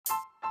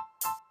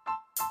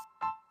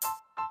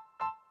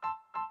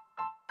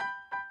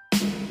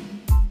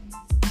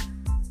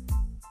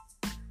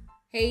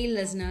Hey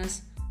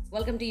listeners,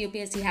 welcome to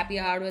UPSC Happy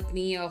Hour with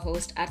me, your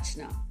host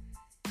Archana.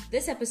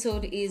 This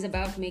episode is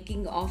about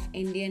making of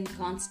Indian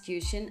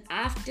Constitution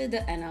after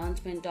the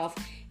announcement of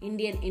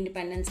Indian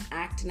Independence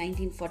Act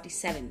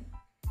 1947.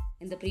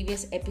 In the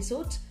previous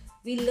episodes,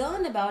 we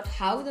learned about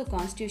how the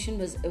Constitution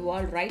was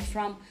evolved right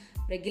from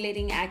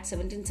Regulating Act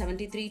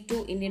 1773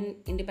 to Indian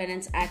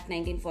Independence Act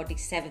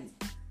 1947.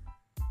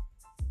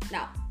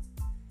 Now,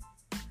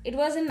 it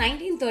was in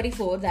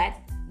 1934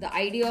 that the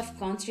idea of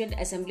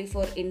Constituent Assembly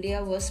for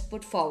India was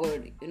put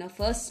forward,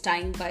 first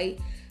time by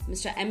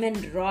Mr.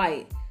 M.N.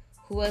 Roy,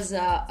 who was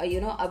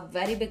a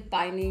very big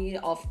pioneer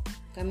of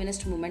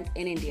communist movement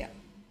in India.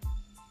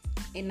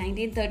 In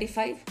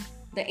 1935,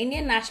 the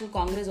Indian National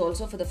Congress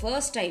also for the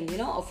first time,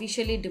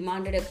 officially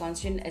demanded a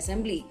Constituent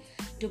Assembly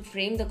to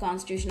frame the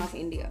Constitution of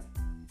India.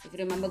 If you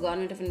remember,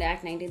 Government of India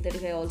Act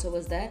 1935 also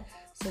was there.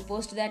 So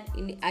post that,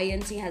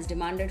 INC has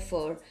demanded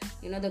for,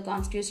 the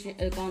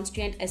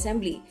Constituent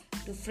Assembly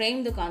to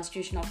frame the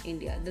Constitution of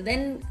India.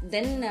 Then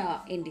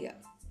India,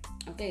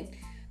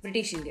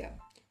 British India.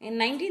 In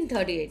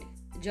 1938,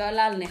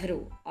 Jawaharlal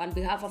Nehru, on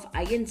behalf of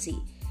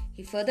INC,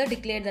 he further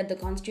declared that the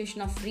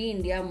Constitution of Free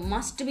India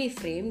must be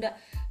framed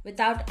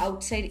without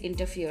outside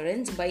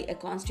interference by a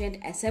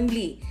Constituent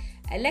Assembly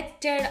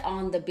elected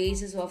on the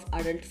basis of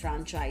adult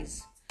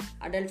franchise.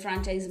 Adult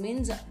franchise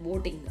means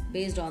voting,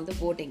 based on the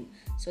voting.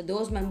 So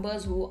those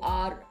members who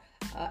are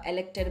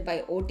elected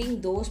by voting,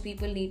 those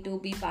people need to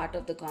be part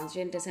of the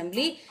Constituent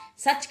Assembly.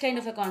 Such kind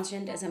of a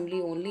Constituent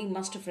Assembly only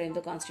must frame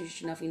the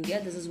Constitution of India.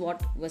 This is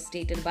what was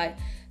stated by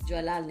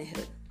Jawaharlal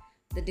Nehru.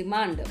 The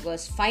demand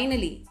was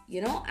finally,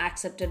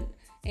 accepted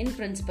in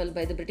principle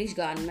by the British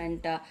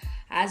government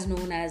as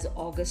known as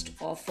August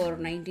Offer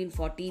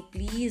 1940.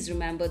 Please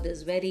remember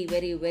this, very,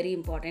 very, very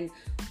important.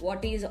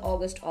 What is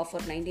August Offer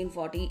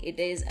 1940? It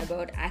is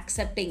about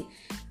accepting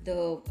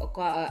the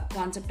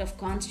concept of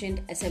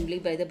Constituent Assembly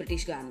by the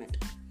British government.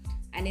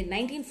 And in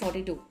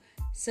 1942,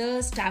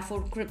 Sir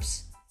Stafford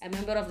Cripps, a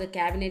member of the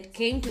cabinet,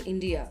 came to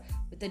India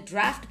with a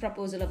draft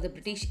proposal of the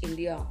British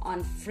India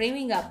on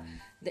framing up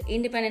the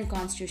independent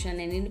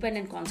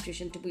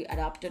constitution to be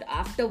adopted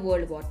after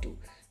World War II.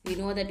 We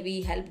know that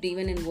we helped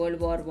even in World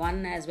War I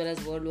as well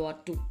as World War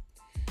II.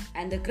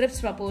 And the Cripps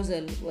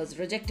proposal was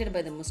rejected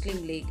by the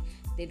Muslim League.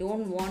 They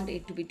don't want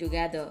it to be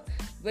together,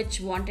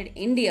 which wanted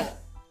India.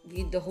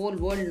 The whole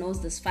world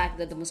knows this fact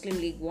that the Muslim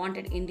League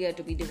wanted India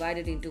to be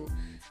divided into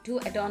two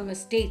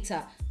autonomous states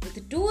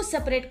with two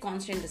separate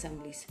constituent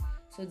assemblies.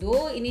 So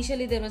though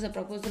initially there was a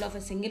proposal of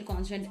a single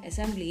constituent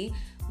assembly,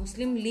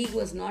 Muslim League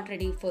was not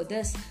ready for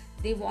this.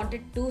 They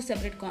wanted two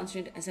separate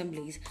constituent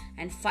assemblies,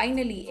 and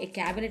finally a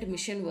cabinet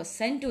mission was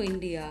sent to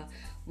India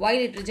while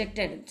it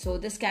rejected. So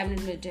this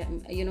cabinet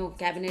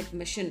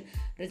mission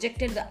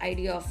rejected the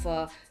idea of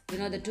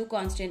the two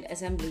constituent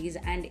assemblies,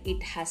 and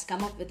it has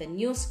come up with a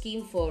new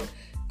scheme for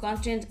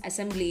constituent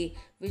assembly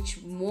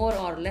which more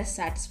or less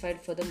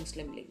satisfied for the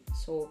Muslim League.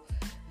 So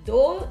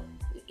though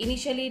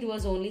initially it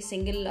was only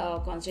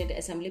single constituent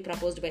assembly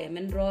proposed by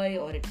M.N. Roy,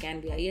 or it can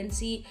be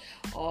INC,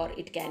 or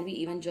it can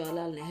be even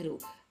Jawaharlal Nehru.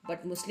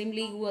 But Muslim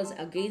League was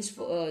against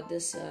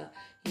this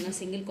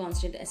single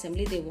constituent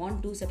assembly. They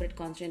want two separate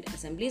constituent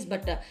assemblies,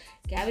 but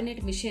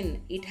cabinet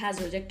mission, it has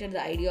rejected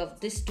the idea of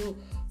this two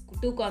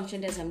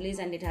constituent assemblies,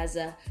 and it has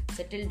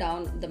settled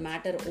down the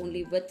matter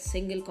only with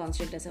single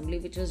constituent assembly,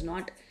 which was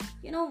not,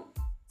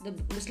 the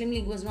Muslim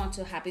League was not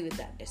so happy with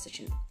that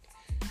decision.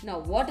 Now,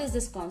 what is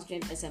this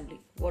Constituent Assembly?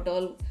 What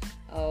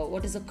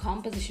is the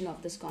composition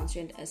of this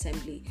Constituent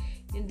Assembly?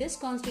 In this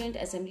Constituent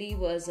Assembly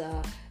was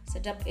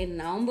set up in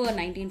November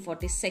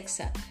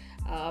 1946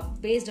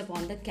 based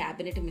upon the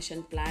Cabinet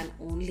Mission Plan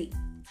only.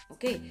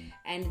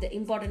 And the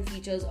important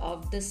features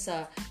of this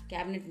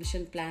Cabinet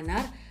Mission Plan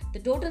are: the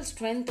total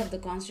strength of the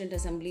Constituent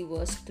Assembly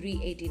was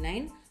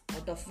 389,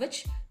 out of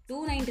which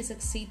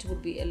 296 seats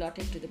would be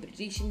allotted to the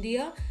British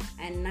India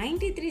and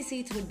 93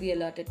 seats would be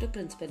allotted to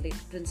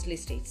princely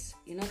states,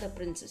 the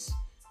princes,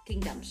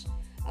 kingdoms.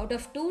 Out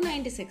of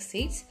 296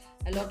 seats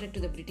allotted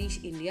to the British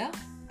India,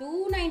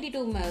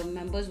 292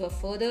 members were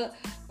further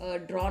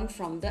drawn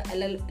from the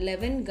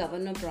 11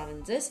 governor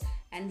provinces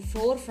and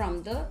 4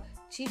 from the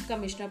chief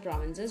commissioner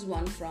provinces,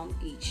 1 from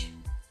each.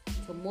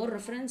 For more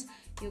reference,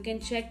 you can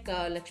check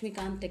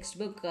Lakshmikant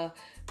textbook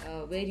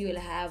where you will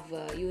have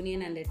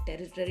union and a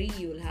territory.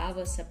 You will have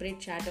a separate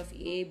chart of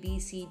A, B,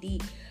 C, D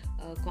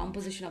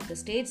composition of the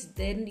states.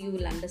 Then you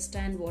will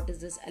understand what is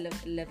this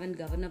 11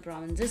 governor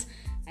provinces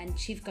and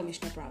chief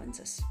commissioner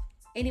provinces.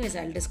 Anyways,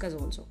 I'll discuss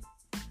also.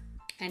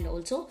 And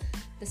also,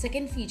 the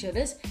second feature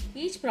is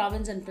each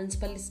province and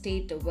principal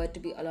state were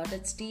to be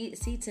allotted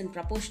seats in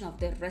proportion of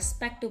their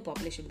respective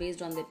population.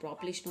 Based on their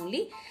population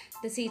only,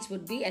 the seats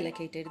would be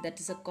allocated. That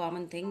is a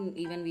common thing.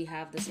 Even we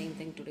have the same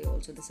thing today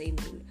also, the same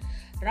rule.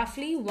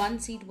 Roughly 1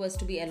 seat was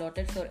to be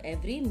allotted for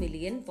every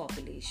million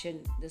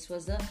population. This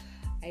was the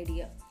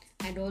idea.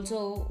 And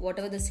also,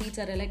 whatever the seats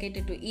are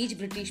allocated to each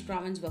British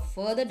province were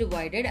further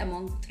divided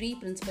among three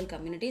principal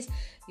communities.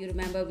 You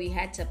remember we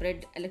had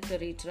separate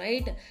electorates,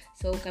 right?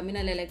 So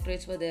communal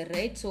electorates were there,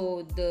 right?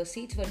 So the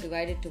seats were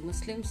divided to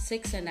Muslims,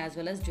 Sikhs, and as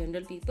well as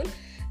general people.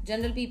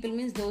 General people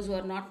means those who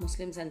are not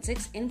Muslims and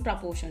Sikhs in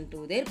proportion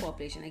to their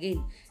population.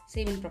 Again,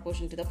 same in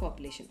proportion to the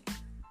population.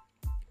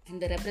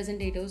 And the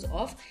representatives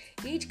of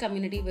each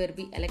community were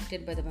be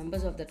elected by the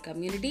members of that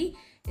community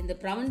in the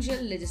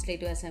provincial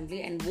legislative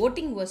assembly, and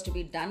voting was to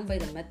be done by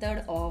the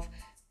method of,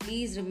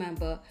 please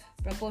remember,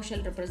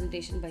 proportional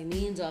representation by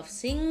means of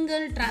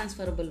single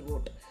transferable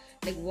vote.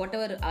 Like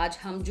whatever आज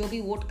हम जो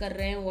भी vote कर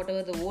रहे हैं,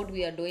 whatever the vote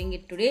we are doing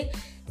it today,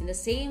 in the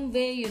same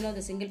way,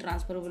 the single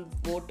transferable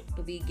vote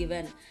to be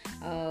given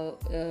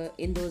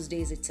in those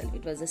days itself.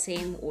 It was the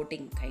same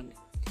voting kind.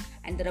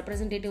 And the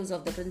representatives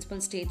of the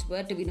principal states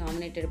were to be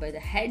nominated by the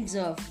heads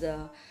of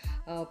the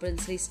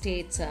princely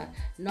states.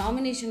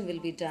 Nomination will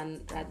be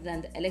done rather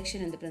than the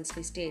election in the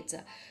princely states.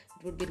 It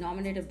would be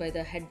nominated by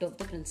the head of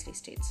the princely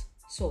states.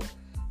 So,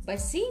 by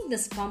seeing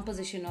this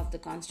composition of the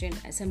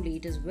Constituent Assembly,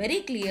 it is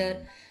very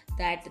clear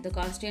that the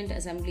Constituent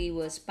Assembly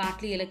was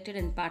partly elected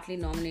and partly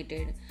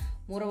nominated.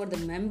 Moreover,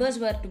 the members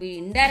were to be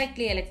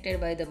indirectly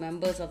elected by the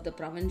members of the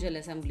provincial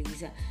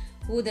assemblies,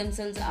 who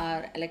themselves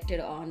are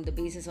elected on the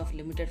basis of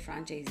limited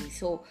franchises.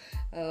 So,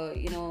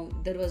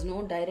 there was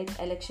no direct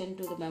election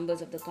to the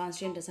members of the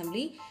Constituent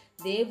Assembly.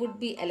 They would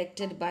be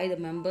elected by the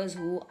members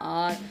who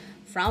are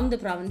from the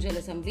provincial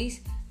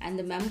assemblies, and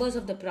the members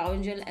of the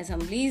provincial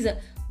assemblies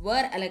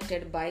were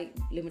elected by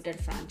limited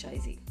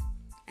franchisee.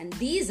 And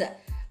these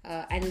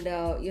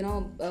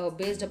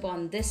based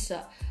upon this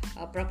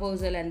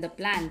proposal and the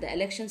plan, the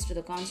elections to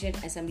the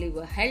Constituent Assembly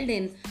were held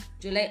in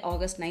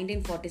July-August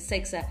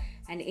 1946,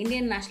 and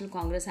Indian National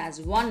Congress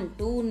has won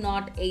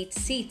 208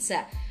 seats,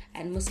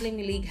 and Muslim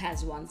League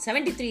has won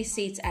 73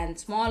 seats, and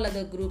small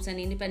other groups and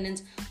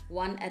independents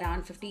won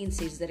around 15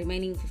 seats, the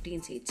remaining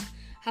 15 seats.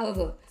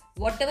 However,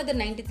 whatever the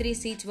 93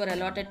 seats were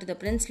allotted to the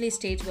princely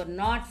states were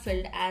not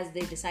filled, as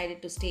they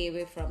decided to stay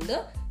away from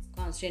the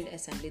Constituent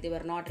Assembly. They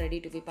were not ready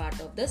to be part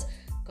of this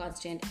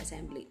Constituent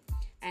Assembly.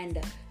 And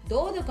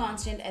though the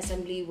Constituent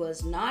Assembly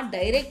was not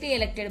directly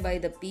elected by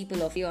the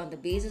people of on the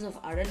basis of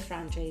adult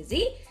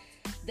franchisee,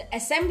 the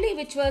assembly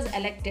which was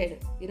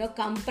elected,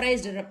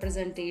 comprised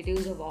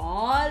representatives of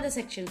all the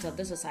sections of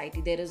the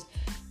society. There is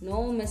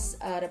no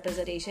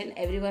misrepresentation.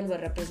 Everyone were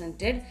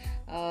represented,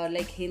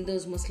 like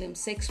Hindus,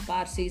 Muslims, Sikhs,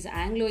 Parsis,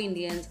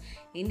 Anglo-Indians,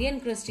 Indian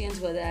Christians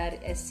were there,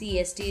 SC,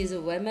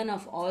 STs, women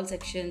of all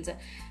sections,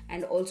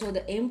 and also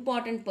the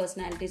important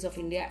personalities of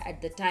India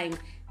at the time,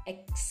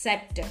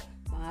 except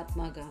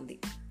Mahatma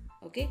Gandhi.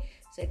 Okay,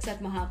 so except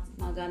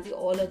Mahatma Gandhi,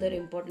 all other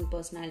important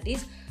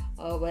personalities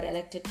were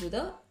elected to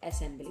the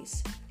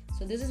assemblies.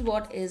 So this is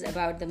what is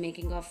about the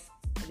making of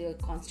the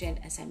Constituent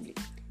Assembly.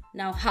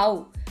 Now,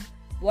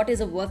 what is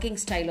the working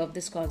style of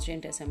this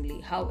Constituent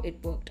Assembly? How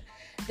it worked?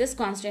 This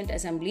Constituent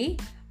Assembly,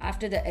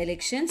 after the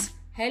elections,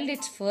 held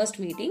its first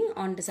meeting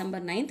on December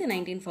 9th,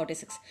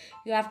 1946.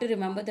 You have to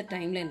remember the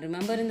timeline.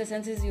 Remember in the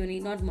sense is you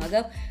need not mug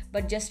up,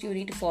 but just you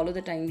need to follow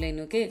the timeline,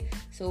 okay?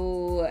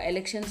 So,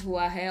 elections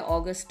hua hai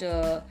August,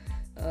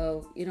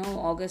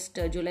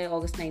 July,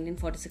 August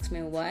 1946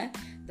 mein hua hai.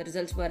 The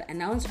results were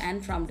announced,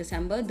 and from on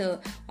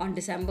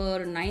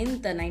December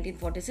 9th,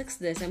 1946,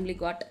 the assembly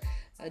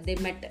they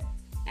met,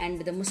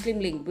 and the Muslim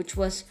League, which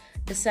was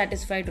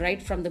dissatisfied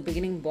right from the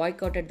beginning,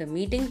 boycotted the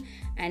meeting,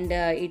 and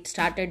it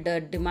started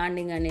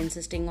demanding and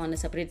insisting on a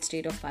separate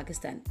state of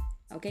Pakistan.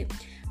 Okay,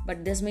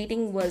 but this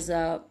meeting was,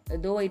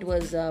 though it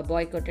was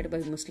boycotted by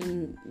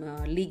Muslim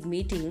League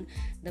meeting,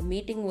 the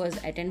meeting was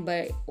attended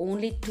by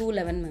only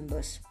 211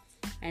 members.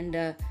 And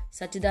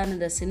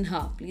Sachidananda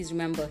Sinha, please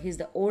remember, he's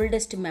the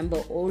oldest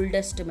member.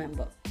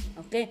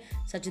 Okay,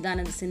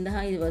 Sachidananda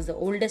Sinha, he was the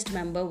oldest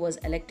member, was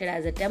elected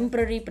as a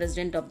temporary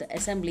president of the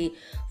assembly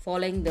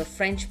following the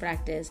French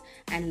practice,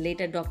 and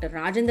later Dr.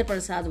 Rajendra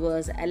Prasad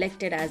was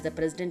elected as the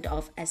president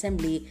of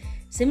assembly.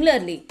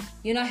 Similarly,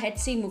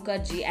 H.C.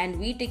 Mukherjee and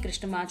V.T.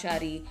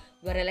 Krishnamachari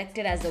were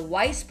elected as the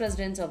vice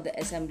presidents of the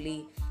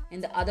assembly.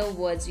 In the other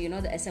words, the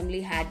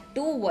assembly had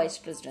two vice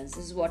presidents.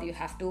 This is what you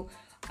have to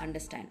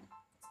understand.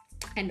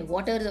 And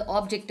what are the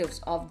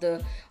objectives of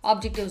the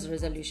objectives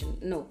resolution?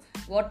 No,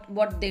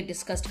 what they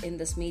discussed in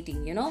this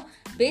meeting,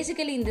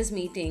 basically in this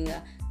meeting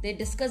they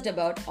discussed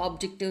about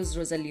objectives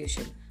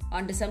resolution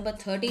on December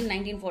 13,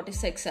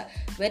 1946.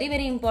 Very,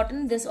 very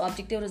important. This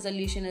objective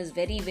resolution is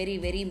very, very,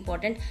 very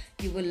important.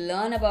 You will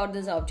learn about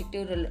this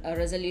objective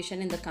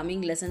resolution in the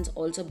coming lessons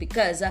also,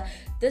 because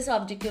this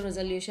objective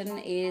resolution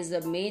is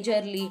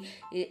majorly,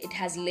 it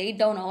has laid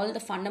down all the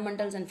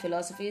fundamentals and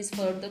philosophies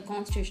for the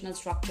constitutional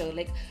structure,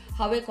 like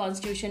how a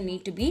constitution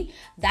need to be,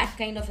 that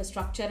kind of a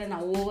structure, and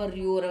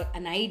overview or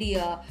an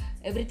idea.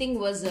 Everything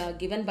was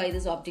given by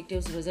this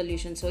objectives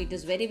resolution. So it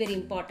is very, very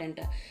important.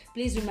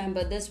 Please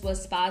remember, this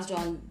was passed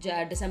on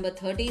December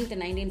 13th,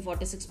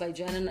 1946 by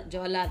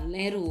Jawaharlal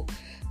Nehru,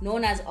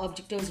 known as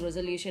Objectives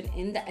Resolution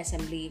in the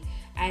Assembly.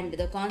 And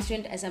the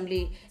Constituent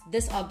Assembly,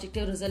 this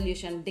Objective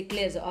Resolution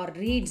declares or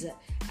reads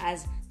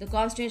as the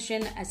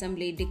Constituent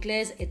Assembly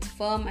declares its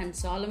firm and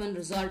solemn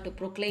resolve to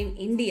proclaim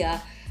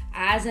India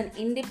as an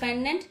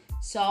independent,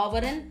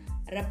 sovereign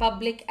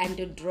republic and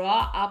to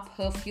draw up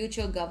her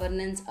future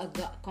governance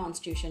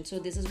constitution. So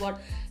this is what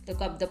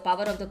the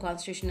power of the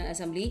Constitutional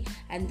Assembly,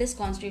 and this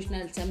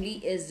Constitutional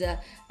Assembly is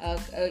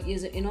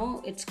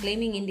it's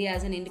claiming India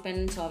as an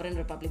independent sovereign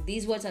republic.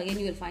 These words again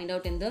you will find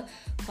out in the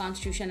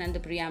Constitution and the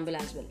preamble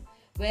as well,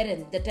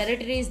 wherein the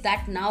territories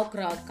that now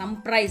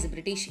comprise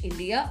British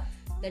India,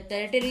 the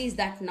territories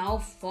that now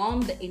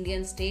form the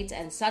Indian states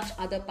and such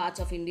other parts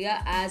of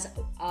India as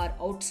are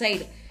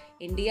outside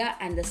India,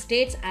 and the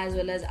states as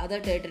well as other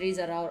territories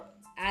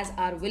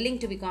are willing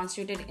to be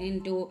constituted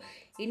into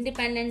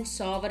independent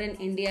sovereign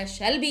India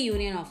shall be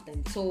union of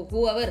them. So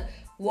whoever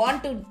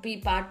want to be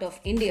part of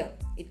India,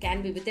 it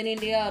can be within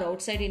India or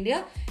outside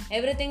India,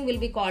 everything will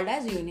be called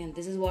as union.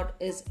 This is what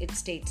it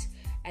states.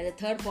 And the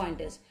third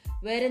point is,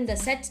 wherein the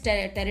said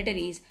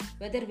territories,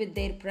 whether with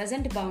their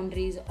present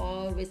boundaries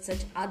or with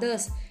such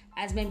others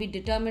as may be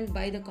determined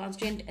by the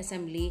Constituent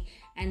Assembly,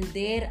 and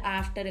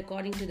thereafter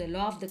according to the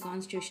law of the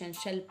Constitution,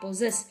 shall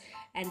possess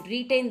and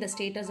retain the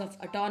status of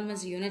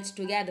autonomous units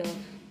together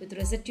with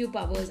residue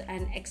powers,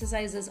 and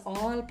exercises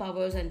all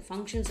powers and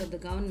functions of the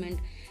government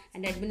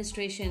and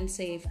administration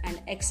save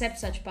and except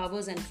such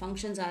powers and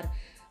functions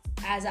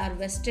as are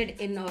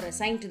vested in or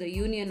assigned to the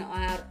Union,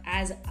 or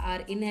as are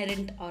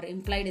inherent or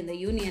implied in the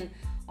Union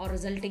or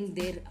resulting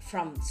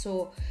therefrom.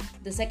 So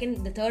the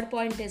third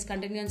point is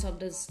continuance of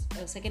this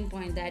second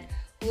point, that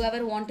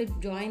whoever want to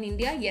join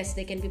India, yes,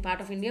 they can be part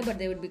of India, but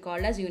they would be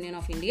called as Union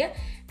of India,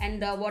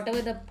 and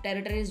whatever the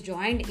territories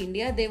joined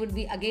India, they would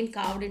be again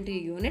carved into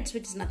units,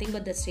 which is nothing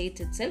but the states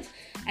itself,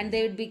 and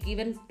they would be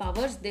given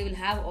powers. They will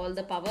have all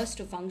the powers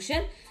to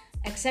function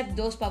except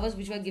those powers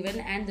which were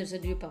given and the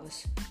residual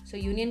powers. So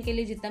union के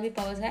लिए जितना भी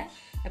powers है,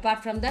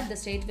 apart from that the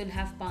state will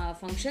have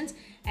functions,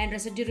 and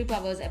residuary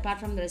powers, apart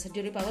from the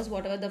residuary powers,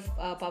 whatever the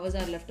powers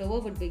are left over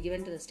would be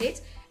given to the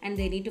states and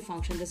they need to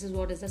function. This is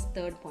what is the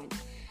third point.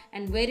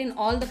 And wherein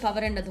all the power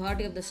and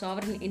authority of the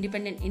sovereign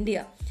independent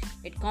India,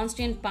 its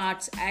constituent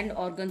parts and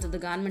organs of the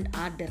government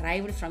are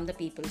derived from the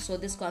people. So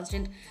this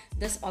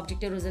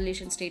objective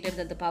resolution stated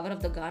that the power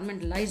of the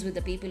government lies with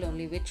the people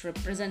only, which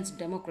represents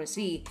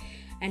democracy,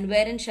 and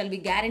wherein shall be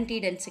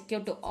guaranteed and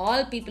secured to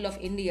all people of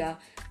India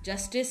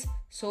justice,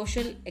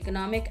 social,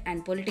 economic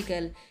and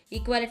political,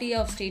 equality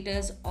of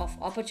status, of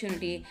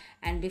opportunity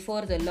and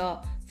before the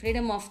law,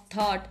 freedom of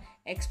thought,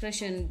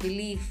 expression,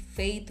 belief,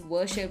 faith,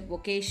 worship,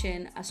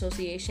 vocation,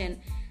 association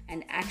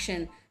and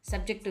action,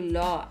 subject to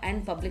law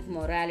and public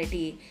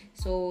morality.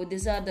 So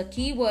these are the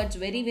keywords,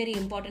 very very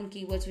important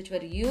keywords which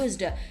were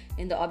used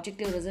in the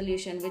objective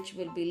resolution, which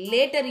will be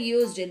later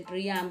used in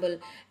preamble,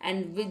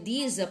 and with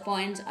these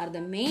points are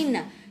the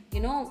main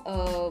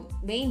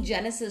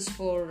genesis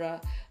for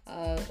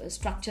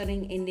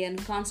structuring Indian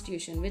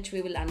constitution, which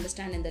we will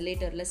understand in the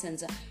later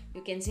lessons.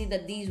 You can see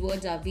that these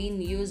words are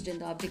being used in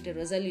the objective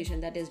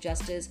resolution, that is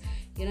justice,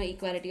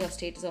 equality of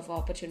status, of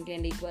opportunity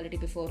and equality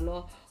before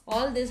law.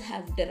 All this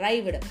have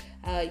derived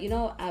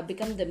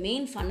become the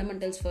main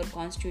fundamentals for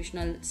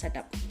constitutional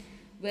setup,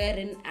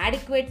 wherein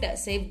adequate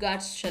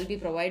safeguards shall be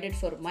provided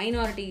for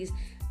minorities,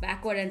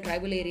 backward and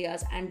tribal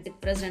areas and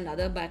depressed and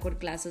other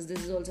backward classes.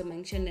 This is also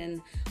mentioned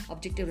in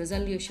objective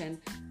resolution,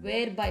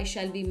 whereby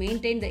shall be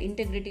maintained the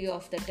integrity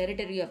of the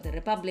territory of the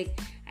republic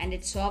and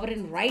its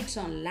sovereign rights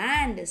on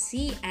land,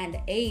 sea and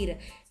air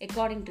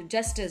according to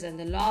justice and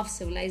the law of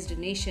civilized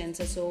nations.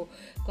 So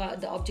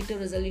the objective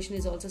resolution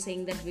is also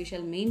saying that we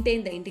shall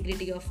maintain the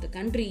integrity of the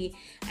country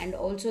and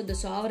also the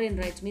sovereign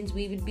rights, means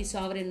we would be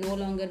sovereign, no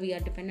longer we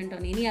are dependent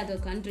on any other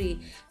country.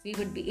 We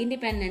would be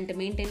independent,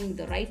 maintaining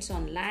the rights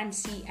on land,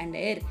 sea and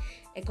air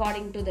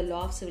according to the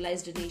law of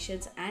civilized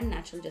nations and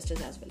natural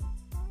justice as well.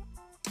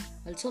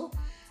 Also,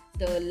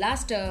 the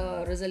last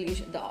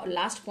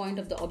point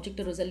of the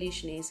objective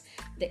resolution is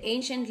the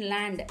ancient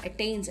land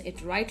attains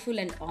its rightful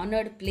and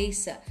honored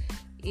place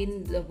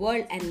in the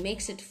world and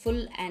makes it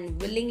full and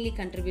willingly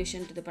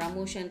contribution to the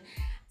promotion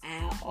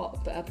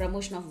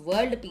of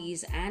world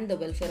peace and the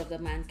welfare of the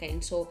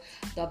mankind. So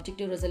the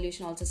objective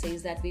resolution also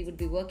says that we would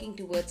be working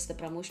towards the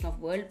promotion of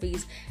world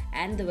peace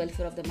and the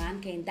welfare of the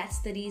mankind. That's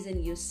the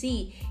reason you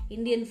see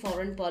Indian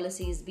foreign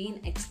policy is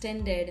being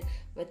extended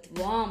with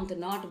warmth,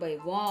 not by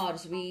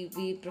wars.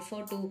 We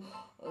prefer to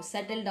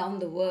settle down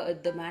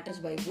the matters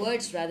by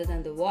words rather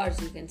than the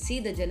wars. You can see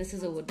the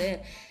genesis over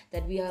there,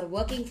 that we are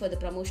working for the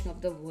promotion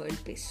of the world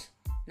peace.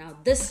 Now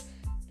this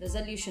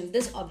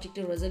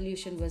objective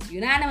resolution was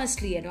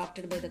unanimously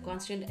adopted by the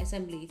Constituent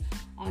Assembly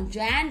on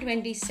Jan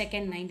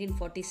 22nd,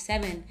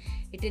 1947.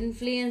 It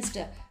influenced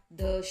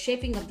the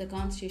shaping of the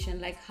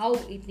constitution, like how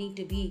it need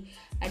to be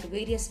at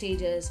various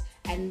stages,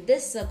 and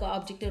this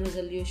objective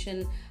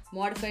resolution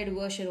modified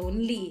version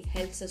only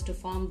helps us to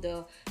form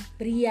the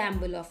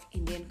preamble of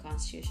Indian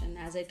constitution.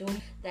 As I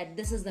told that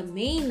this is the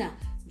main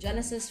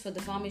genesis for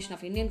the formation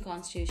of Indian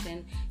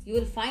Constitution. You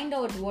will find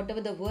out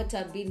whatever the words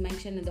are being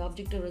mentioned in the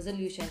objective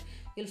resolution.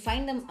 You'll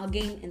find them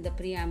again in the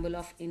preamble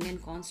of Indian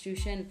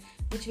Constitution,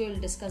 which we will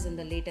discuss in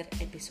the later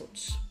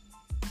episodes.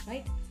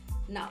 Right?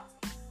 Now,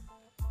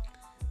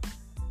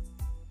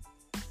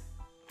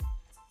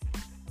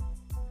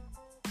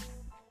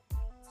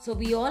 so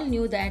we all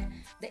knew that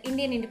the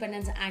Indian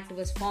Independence Act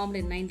was formed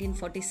in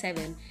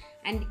 1947,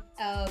 and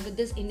with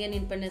this Indian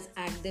Independence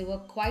Act, there were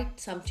quite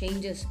some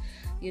changes,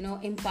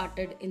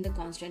 imparted in the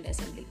Constituent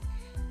Assembly.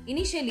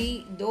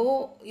 Initially,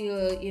 though,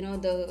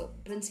 the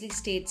princely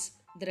states,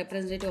 the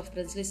representative of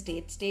princely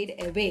states stayed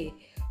away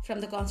from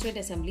the Constituent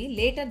Assembly.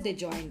 Later, they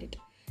joined it.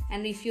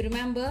 And if you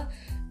remember,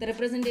 the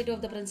representative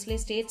of the princely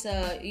states,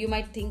 you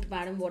might think,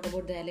 madam, what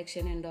about the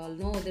election and all?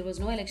 No, there was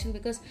no election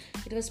because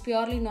it was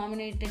purely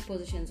nominated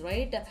positions,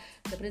 right?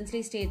 The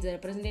princely states, the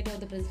representative of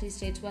the princely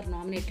states were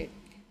nominated,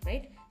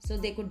 right? So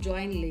they could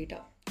join later.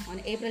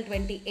 On April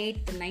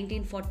 28th,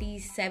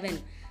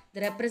 1947, the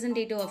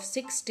representative of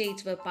 6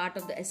 states were part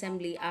of the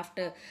assembly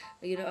after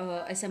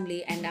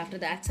and after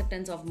the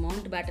acceptance of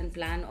Mountbatten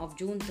Plan of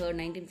June 3rd,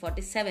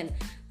 1947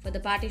 for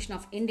the partition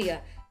of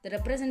India. The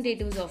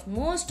representatives of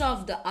most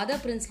of the other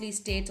princely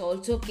states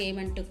also came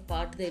and took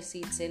part their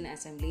seats in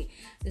assembly.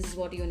 This is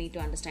what you need to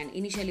understand.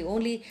 Initially,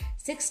 only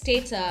 6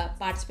 states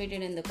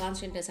participated in the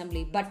Constituent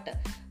Assembly, but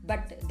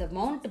the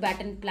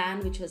Mountbatten Plan,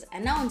 which was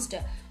announced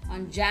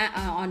on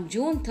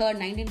June 3rd,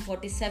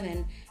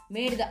 1947,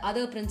 made the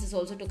other princes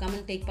also to come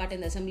and take part in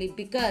the assembly,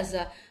 because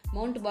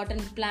Mountbatten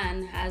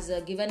Plan has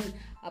given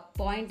a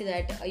point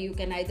that you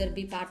can either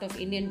be part of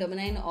Indian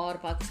domain or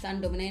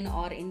Pakistan domain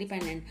or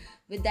independent.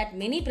 With that,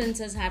 many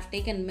princely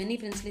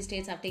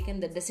states have taken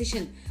the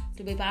decision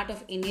to be part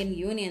of Indian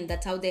Union.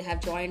 That's how they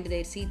have joined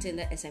their seats in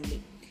the assembly.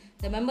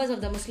 The members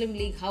of the Muslim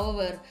League,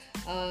 however,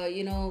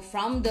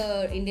 from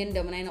the Indian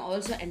domain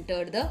also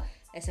entered the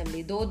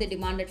assembly, though they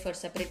demanded for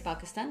separate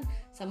Pakistan.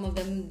 Some of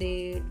them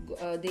they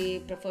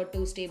preferred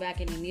to stay back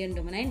in Indian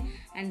domain,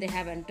 and they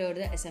have entered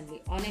the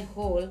assembly. On a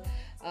whole,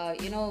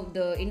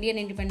 the Indian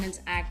Independence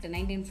Act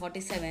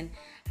 1947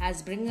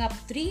 has bring up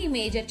 3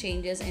 major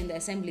changes in the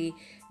assembly.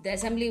 The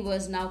assembly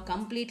was now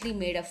completely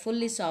made a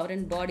fully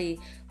sovereign body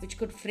which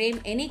could frame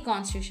any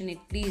constitution it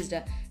pleased.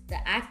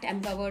 The act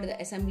empowered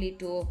the assembly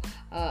to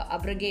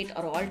abrogate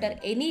or alter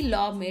any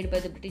law made by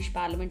the British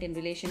Parliament in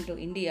relation to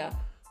India.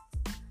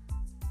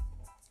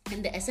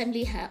 And the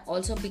assembly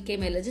also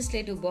became a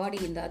legislative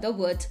body. In other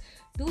words,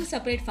 2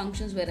 separate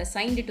functions were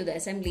assigned to the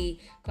assembly,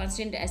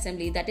 Constituent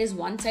Assembly. That is,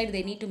 one side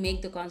they need to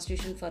make the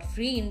constitution for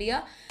free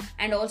India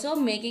and also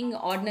making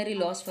ordinary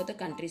laws for the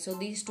country. So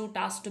these 2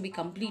 tasks to be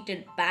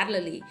completed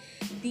parallelly.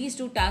 These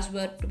 2 tasks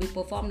were to be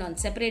performed on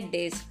separate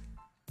days.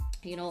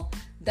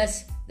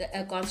 Thus the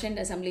Constituent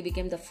Assembly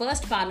became the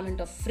first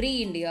parliament of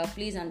free India.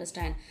 Please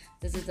understand,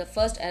 this is the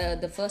first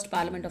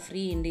parliament of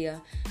free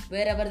India.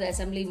 Whenever the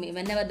assembly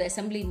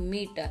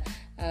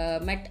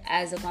met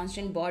as a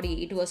constituent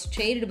body, it was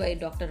chaired by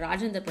Dr.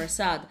 Rajendra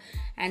Prasad,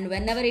 and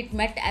whenever it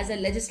met as a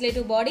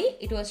legislative body,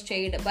 it was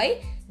chaired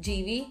by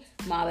G.V.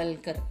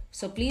 Mawalkar.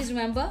 So please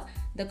remember,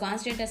 the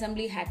Constituent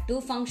Assembly had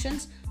 2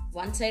 functions.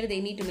 One side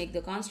they need to make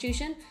the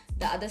constitution,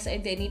 the other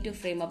side they need to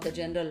frame up the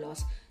general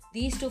laws.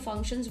 These 2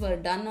 functions were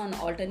done on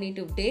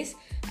alternative days,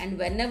 and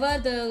whenever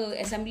the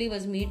assembly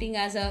was meeting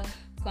as a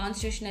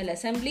constitutional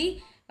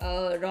assembly,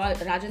 Dr.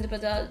 Rajendra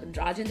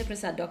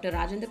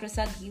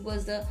Prasad, he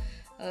was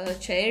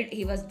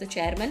the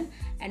chairman,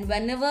 and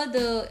whenever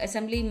the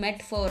assembly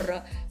met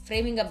for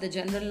framing up the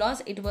general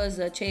laws, it was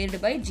chaired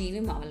by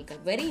G.V. Mawalkar.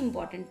 Very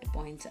important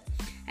points.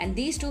 And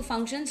these 2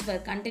 functions were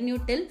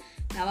continued till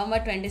November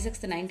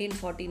 26,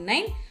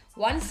 1949.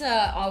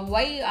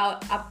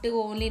 Up to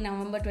only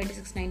November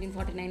 26,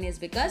 1949 is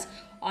because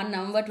on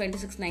November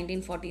 26,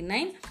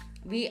 1949,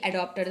 we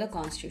adopted the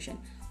constitution.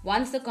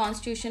 Once the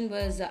constitution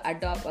was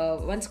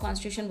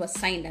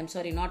signed,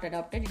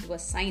 it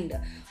was signed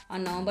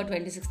on November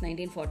 26,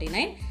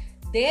 1949.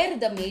 There,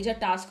 the major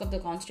task of the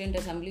Constituent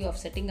Assembly of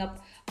setting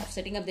up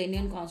the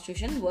Indian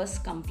Constitution was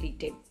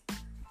completed.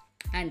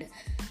 And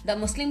the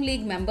Muslim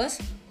League members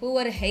who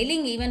were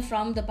hailing even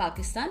from the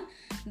Pakistan,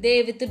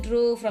 they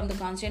withdrew from the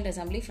Constituent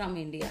Assembly from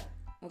India.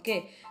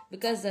 Okay,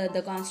 because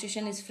the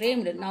constitution is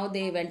framed, now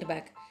they went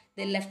back.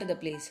 They left the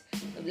place.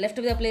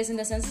 In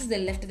the sense, they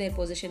left their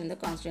position in the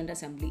Constituent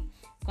Assembly.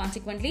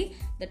 Consequently,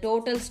 the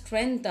total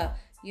strength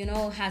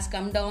has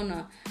come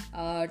down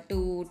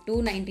to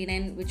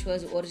 299, which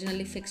was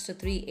originally fixed to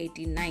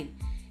 389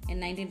 in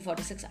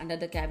 1946 under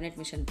the Cabinet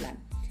Mission Plan.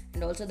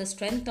 And also the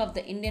strength of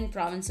the Indian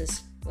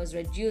provinces was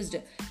reduced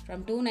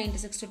from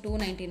 296 to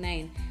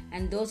 299,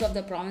 and those of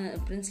the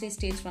princely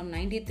states from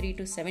 93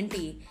 to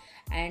 70.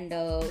 And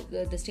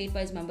the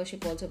state-wise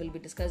membership also will be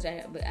discussed,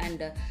 and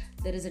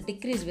there is a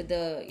decrease with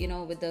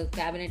the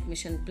Cabinet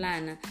Mission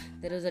Plan.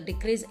 There is a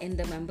decrease in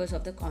the members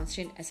of the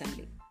Constituent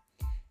Assembly.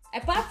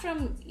 Apart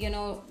from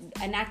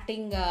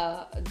enacting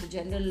the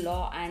general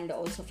law and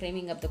also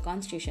framing up the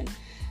constitution,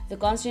 the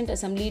Constituent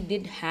Assembly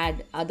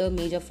had other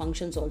major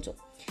functions also.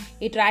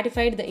 It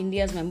ratified the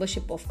India's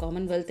membership of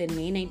Commonwealth in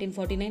May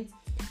 1949.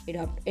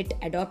 It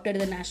adopted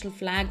the national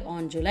flag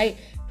on July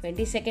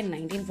 22nd,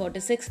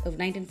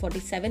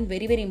 1947.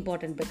 Very, very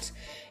important bits.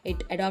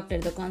 It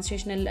adopted the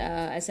Constitutional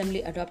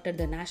Assembly adopted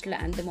the national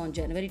anthem on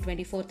January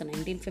 24th,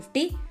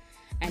 1950.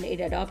 And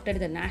it adopted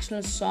the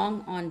national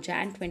song on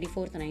Jan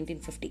 24th,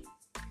 1950.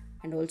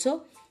 And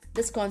also,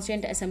 this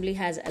Constituent Assembly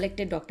has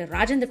elected Dr.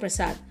 Rajendra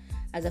Prasad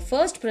as the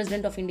first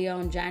President of India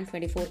on Jan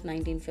 24th,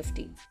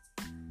 1950.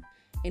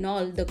 In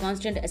all, the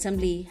Constituent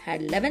Assembly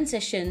had 11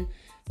 sessions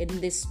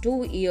in these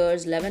 2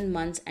 years, 11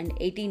 months and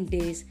 18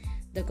 days.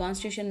 The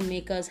constitution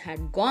makers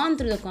had gone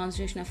through the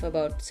constitution of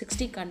about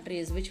 60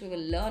 countries, which we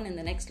will learn in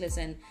the next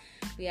lesson.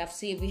 We have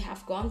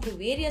gone through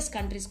various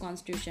countries'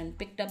 constitution,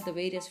 picked up the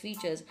various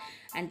features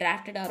and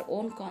drafted our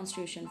own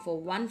constitution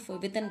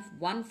within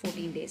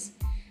 114 days.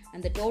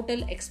 And the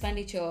total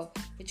expenditure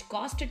which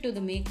costed to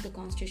make the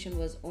constitution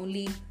was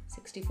only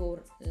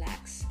 64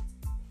 lakhs.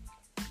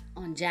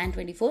 On Jan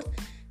 24th,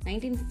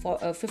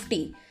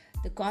 1950,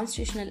 the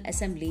Constitutional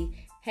Assembly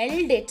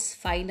held its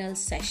final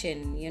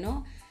session.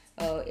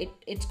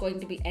 It's going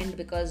to be end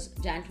because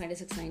Jan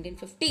 26,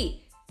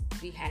 1950,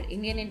 we had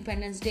Indian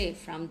Independence Day.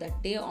 From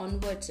that day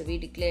onwards, we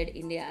declared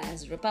India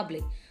as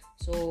Republic.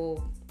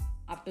 So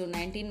up to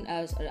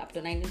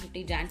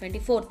 1950, Jan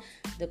 24th,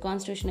 the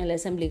Constitutional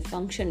Assembly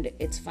functioned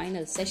its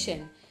final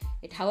session.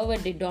 It, however,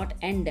 did not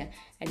end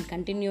and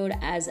continued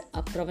as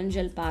a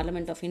provincial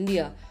Parliament of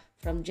India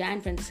from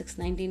Jan 26,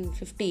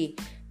 1950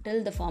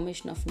 till the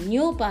formation of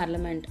new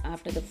Parliament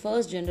after the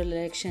first general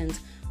elections,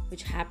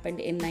 which happened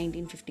in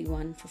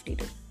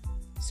 1951-52.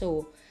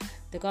 So,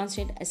 the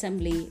Constituent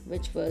Assembly,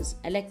 which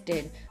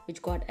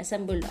got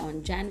assembled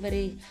on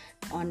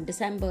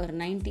December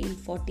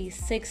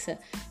 1946,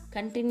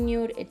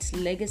 continued its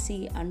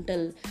legacy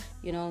until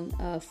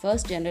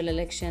first general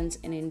elections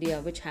in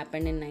India, which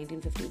happened in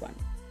 1951.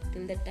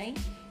 Till that time,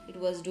 it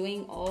was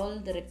doing all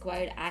the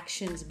required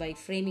actions by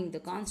framing the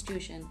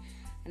constitution,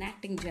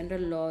 enacting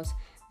general laws,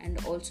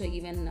 and also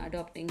even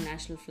adopting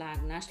national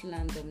flag, national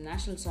anthem,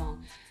 national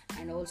song,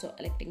 and also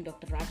electing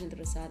Dr. Rajendra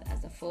Prasad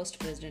as the first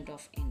president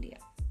of India.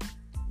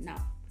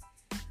 Now,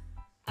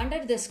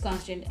 under this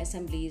Constituent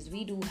Assemblies,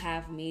 we do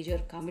have major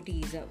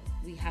committees.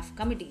 We have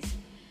committees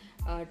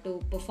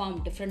to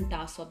perform different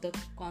tasks of the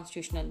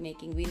constitutional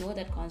making. We know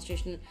that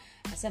Constitutional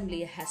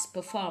Assembly has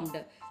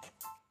performed,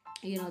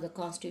 the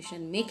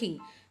constitution making.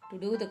 To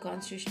do the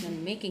constitutional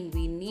making,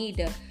 we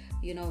need,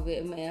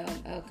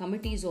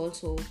 committees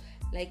also.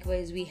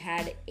 Likewise, we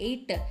had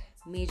 8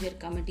 major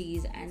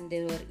committees, and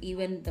there were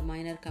even the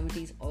minor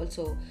committees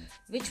also,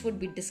 which would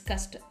be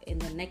discussed in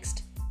the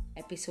next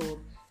episode.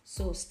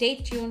 So stay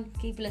tuned,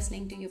 keep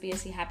listening to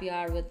UPSC Happy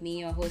Hour with me,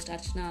 your host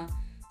Archana,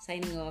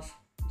 signing off.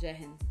 Jai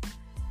Hind.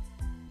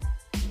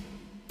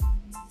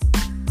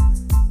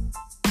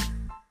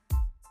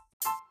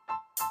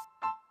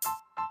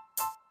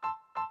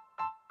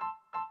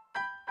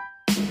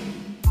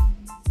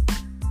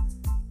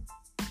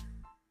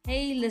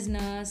 Hey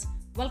listeners,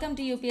 welcome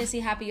to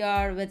UPSC Happy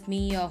Hour with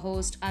me, your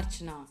host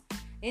Archana.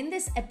 In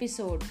this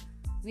episode,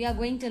 we are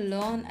going to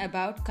learn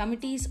about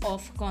committees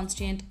of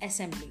Constituent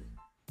Assembly.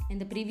 In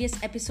the previous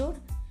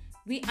episode,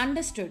 we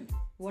understood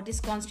what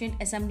is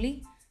Constituent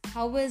Assembly,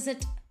 how is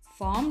it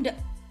formed,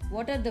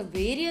 what are the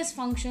various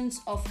functions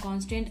of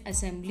Constituent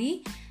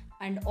Assembly,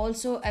 and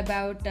also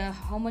about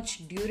how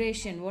much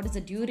duration, what is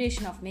the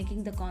duration of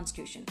making the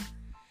constitution.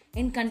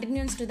 In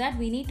continuance to that,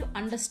 we need to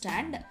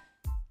understand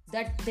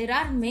that there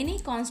are many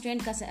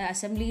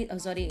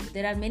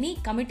there are many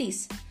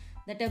committees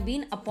that have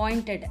been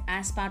appointed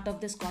as part of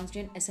this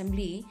Constituent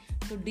Assembly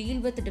to deal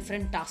with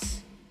different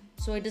tasks.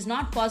 So it is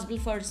not possible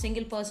for a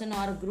single person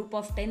or a group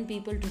of 10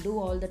 people to do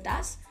all the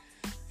tasks.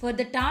 For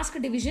the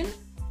task division,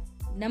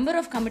 number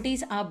of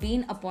committees are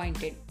being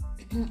appointed,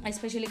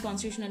 especially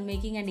constitutional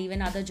making and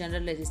even other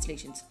general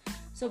legislations.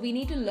 So we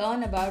need to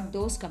learn about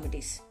those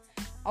committees.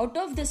 Out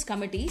of these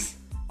committees,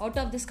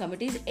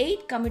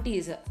 8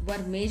 committees were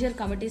major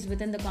committees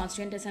within the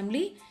Constituent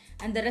Assembly,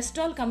 and the rest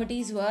all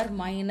committees were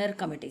minor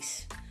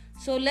committees.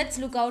 So let's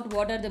look out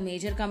what are the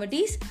major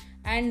committees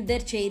and their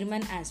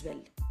chairman as well.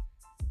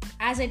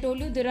 As I told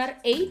you, there are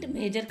 8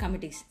 major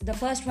committees. The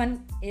first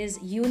one is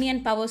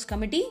Union Powers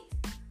Committee,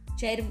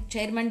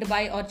 chairman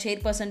by or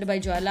chairperson by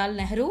Jawaharlal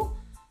Nehru.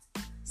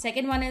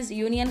 Second one is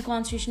Union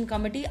Constitution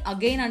Committee,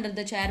 again under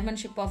the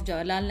chairmanship of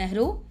Jawaharlal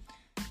Nehru.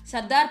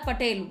 Sardar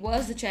Patel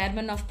was the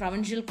chairman of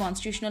Provincial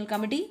Constitutional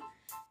Committee.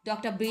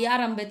 Dr. B.R.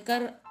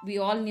 Ambedkar, we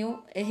all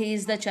knew, he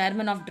is the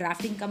chairman of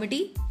Drafting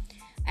Committee.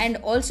 And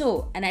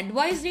also an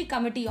advisory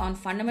committee on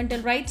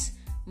fundamental rights,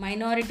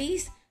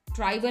 minorities,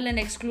 tribal and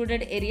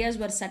excluded areas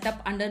were set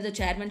up under the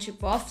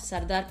chairmanship of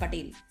Sardar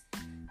Patel.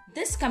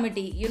 This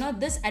committee,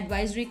 this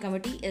advisory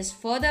committee is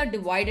further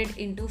divided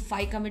into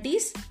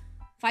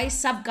 5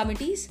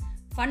 subcommittees.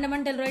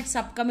 Fundamental Rights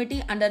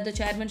Subcommittee under the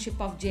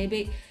chairmanship of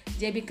J.B.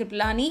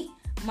 Kripalani.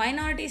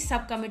 Minorities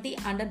Subcommittee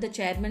under the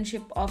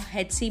chairmanship of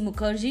H.C.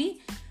 Mukherjee.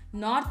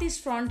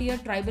 Northeast Frontier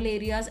Tribal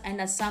Areas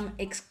and some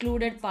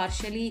excluded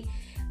partially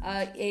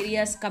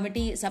areas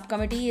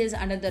subcommittee is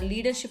under the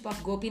leadership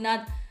of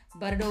Gopinath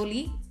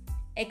Bardoli.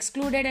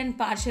 excluded and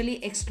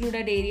partially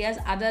excluded areas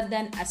other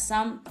than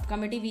Assam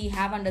committee we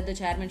have under the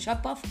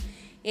chairmanship of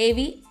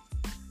A.V.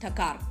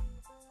 Thakkar.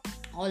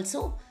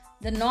 Also,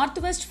 the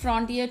Northwest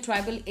Frontier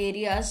Tribal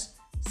Areas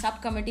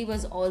subcommittee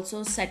was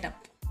also set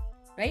up,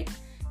 right?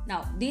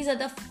 Now, these are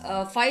the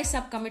 5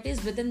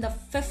 subcommittees within the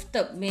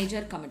 5th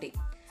major committee.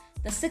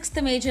 The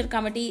 6th major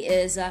committee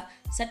is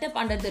set up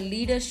under the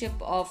leadership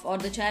of or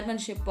the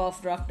chairmanship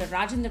of Dr.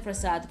 Rajendra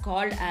Prasad,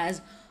 called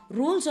as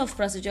Rules of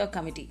Procedure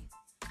Committee.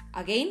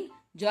 Again,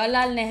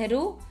 Jawaharlal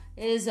Nehru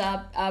is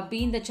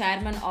being the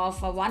chairman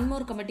of one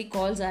more committee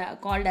called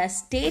as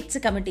States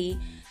Committee,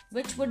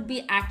 which would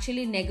be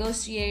actually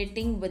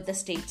negotiating with the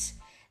states.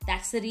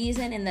 That's the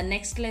reason in the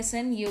next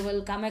lesson you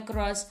will come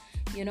across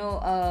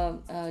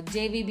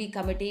JVB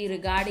committee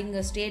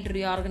regarding state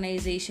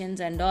reorganizations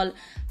and all,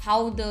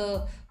 how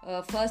the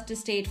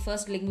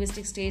first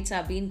linguistic states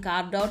have been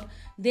carved out.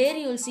 There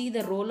you will see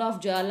the role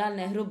of Jawaharlal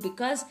Nehru,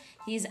 because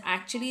he is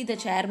actually the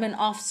chairman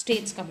of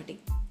States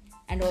Committee.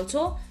 And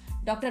also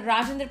Dr.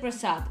 Rajendra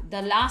Prasad,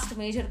 the last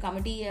major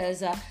committee,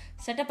 is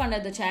set up under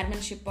the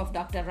chairmanship of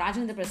Dr.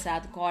 Rajendra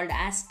Prasad, called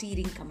as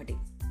Steering Committee.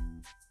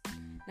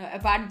 Now,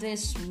 apart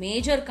these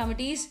major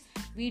committees,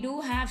 we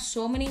do have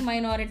so many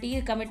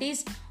minority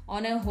committees.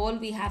 On a whole,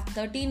 we have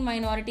 13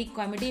 minority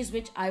committees,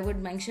 which I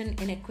would mention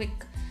in a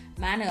quick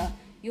manner.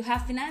 You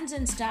have Finance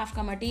and Staff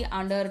Committee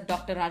under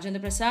Dr.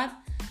 Rajendra Prasad,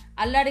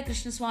 Alladi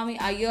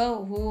Krishnaswamy Iyer,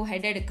 who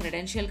headed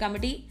Credential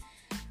Committee,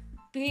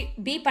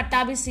 B.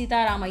 Pattabhi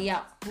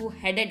Sitaramaiah, who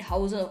headed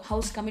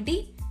House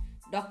Committee,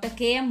 Dr.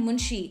 K.M.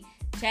 Munshi,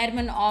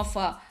 Chairman of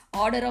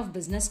Order of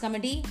Business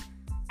Committee,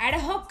 Ad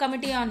Hoc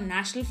Committee on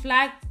National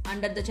Flag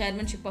under the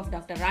chairmanship of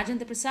Dr.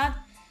 Rajendra Prasad,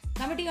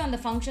 Committee on the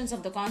Functions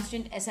of the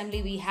Constituent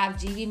Assembly, we have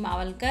G.V.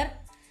 Mawalkar,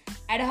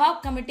 Ad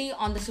Hoc Committee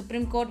on the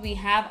Supreme Court, we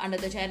have under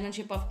the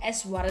chairmanship of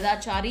S.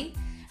 Varadachari.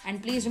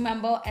 And please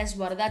remember, S.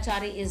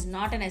 Varadachari is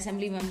not an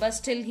assembly member,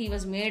 still he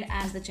was made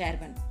as the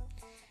chairman.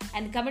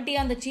 And Committee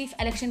on the Chief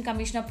Election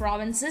Commissioner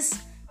Provinces,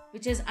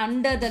 which is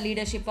under the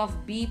leadership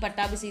of B.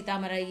 Pattabhi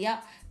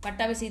Sitaramaiah.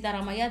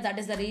 That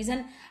is the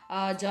reason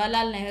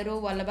Jawaharlal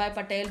Nehru, Vallabhbhai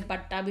Patel,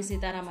 Pattabhi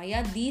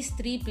Sitaramaiah, these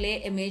 3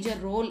 play a major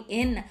role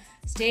in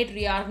State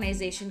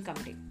Reorganization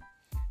Committee.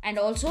 And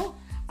also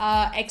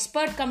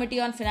Expert Committee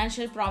on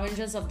Financial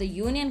Provisions of the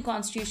Union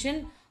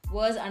Constitution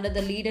was under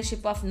the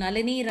leadership of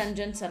Nalini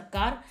Ranjan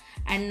Sarkar,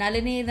 and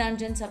Nalini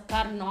Ranjan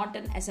Sarkar not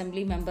an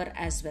assembly member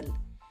as well.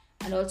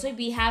 And also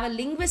we have a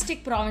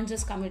Linguistic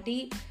Provinces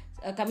Committee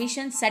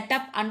commission set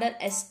up under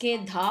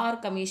S.K.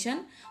 Dhar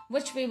Commission,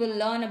 which we will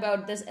learn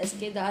about this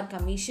S.K. Dhar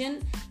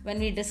Commission when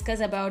we discuss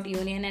about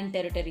Union and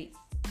Territory.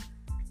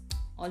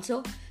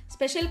 Also,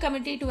 Special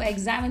Committee to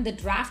examine the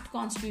draft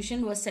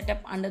constitution was set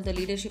up under the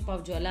leadership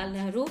of Jawaharlal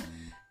Nehru,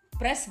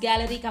 Press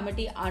Gallery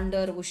Committee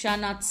under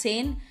Ushanath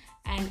Sen,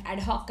 and Ad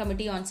Hoc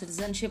Committee on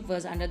Citizenship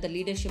was under the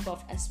leadership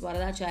of S.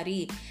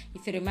 Varadachari.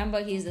 If you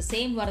remember, he is the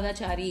same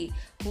Varadachari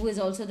who is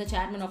also the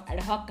chairman of Ad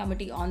Hoc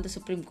Committee on the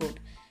Supreme Court.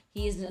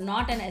 He is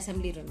not an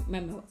assembly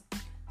member.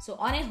 So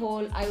on a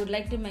whole, I would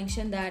like to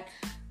mention that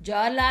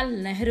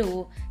Jawaharlal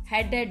Nehru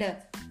headed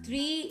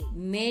 3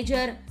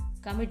 major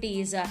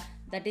committees,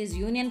 that is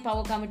Union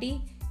Power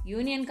Committee,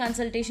 Union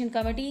Consultation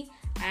Committee,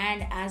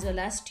 and as well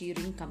as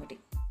Steering Committee.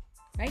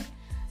 Right?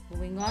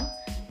 Moving on,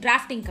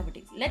 Drafting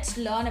Committee. Let's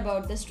learn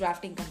about this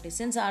Drafting Committee.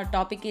 Since our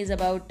topic is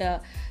about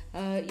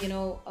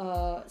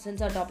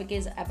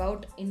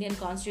Indian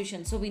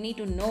Constitution, so we need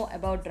to know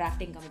about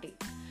Drafting Committee.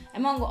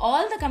 Among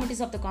all the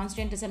committees of the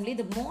Constituent Assembly,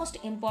 the most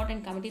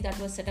important committee that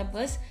was set up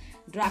was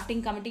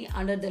Drafting Committee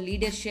under the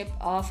leadership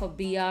of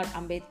B.R.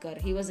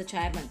 Ambedkar. He was the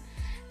chairman.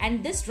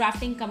 And this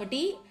Drafting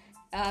Committee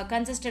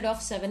consisted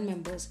of 7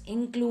 members,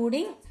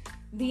 including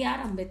B.R.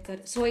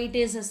 Ambedkar. So it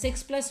is a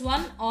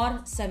 6+1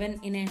 or 7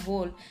 in a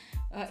whole,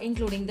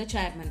 including the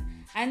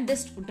chairman. And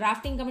this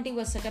Drafting Committee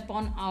was set up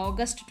on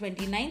August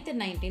 29th,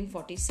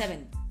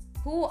 1947.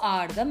 Who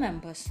are the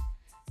members?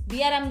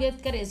 B.R.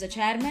 Ambedkar is the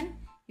chairman.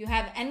 You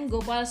have N.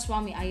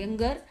 Gopalswamy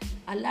Iyengar,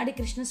 Alladi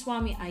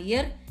Krishnaswamy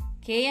Iyer,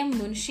 K.M.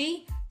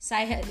 Munshi,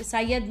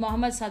 Syed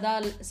Muhammad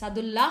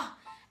Sadullah,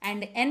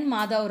 and N.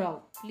 Madhav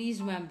Rao. Please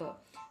remember,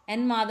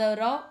 N. Madhav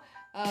Rao,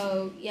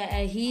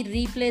 he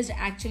replaced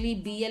actually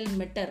B.L.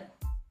 Mitter.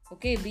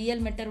 Okay,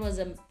 B.L. Mitter was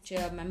a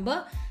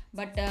member,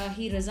 but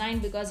he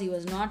resigned because he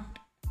was not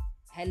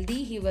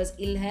healthy. He was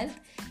ill health.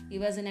 He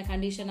was in a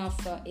condition of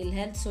ill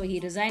health, so he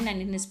resigned,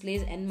 and in his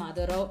place N.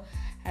 Madhav Rao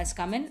has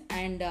come in.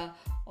 And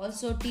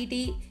also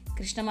T.T.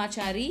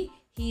 Krishnamachari,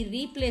 he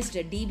replaced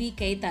D.B.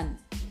 Ketan,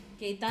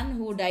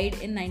 who died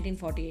in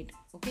 1948.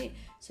 Okay,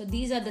 so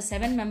these are the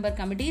 7 member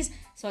committees.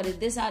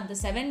 These are the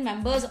 7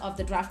 members of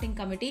the Drafting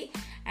Committee,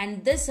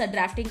 and this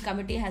Drafting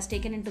Committee has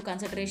taken into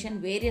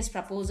consideration various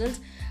proposals,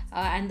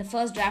 and the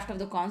first draft of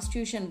the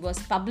Constitution was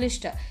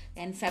published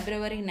in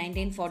February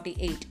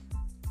 1948.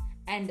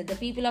 And the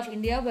people of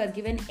India were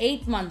given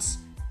 8 months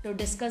to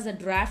discuss the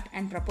draft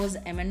and propose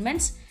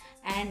amendments.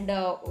 And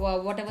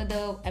whatever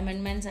the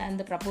amendments and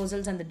the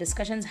proposals and the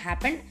discussions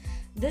happened,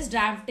 this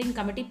Drafting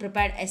Committee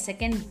prepared a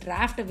second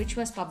draft which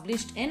was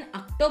published in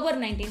October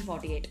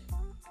 1948.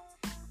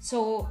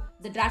 So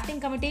the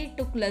drafting committee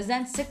took less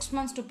than 6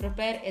 months to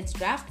prepare its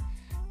draft.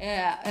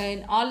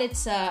 In all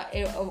its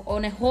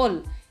on a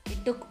whole,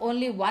 it took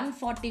only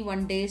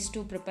 141 days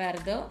to prepare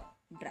the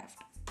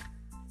draft.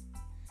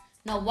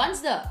 Now,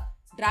 once the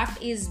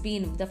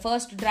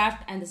first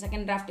draft and the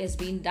second draft is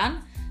being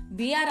done,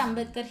 B.R.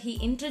 Ambedkar, he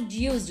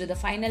introduced the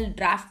final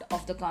draft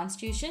of the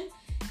constitution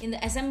in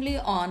the assembly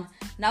on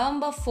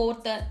November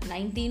 4th,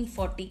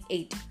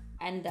 1948.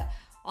 And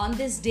on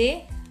this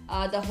day,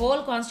 the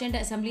whole Constituent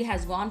Assembly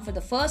has gone for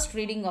the first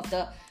reading of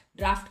the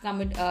draft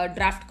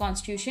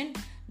constitution.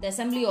 The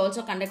assembly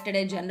also conducted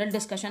a general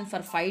discussion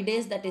for 5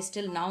 days, that is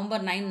till November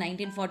 9,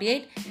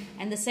 1948.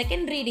 And the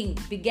second reading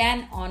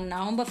began on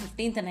November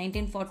 15th,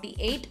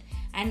 1948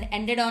 and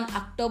ended on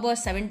October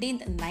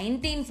 17th,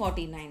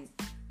 1949.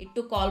 It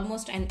took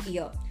almost an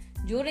year.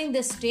 During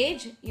this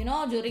stage,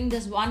 during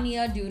this 1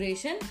 year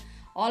duration,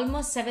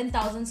 almost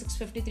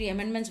 7,653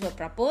 amendments were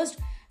proposed,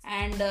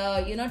 and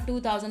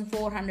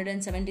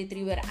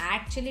 2,473 were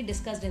actually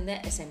discussed in the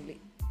assembly.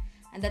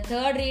 And the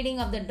third reading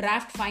of the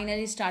draft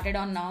finally started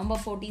on November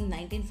 14,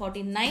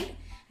 1949,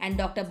 and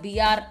Dr.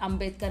 B.R.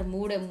 Ambedkar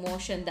moved a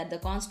motion that the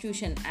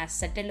constitution as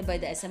settled by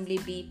the assembly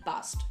be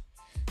passed.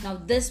 Now,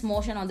 this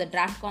motion on the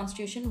draft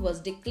constitution was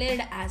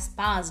declared as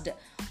passed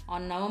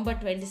on November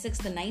 26,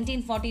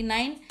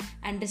 1949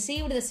 and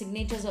received the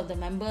signatures of the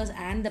members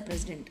and the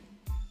president.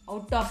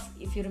 Out of,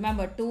 if you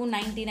remember,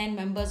 299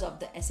 members of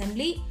the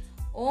assembly,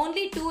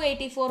 only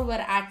 284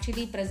 were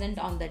actually present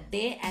on the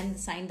day and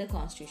signed the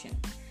constitution.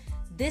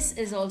 This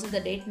is also the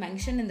date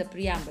mentioned in the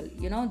preamble.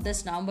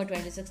 This November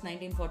 26,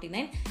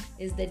 1949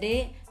 is the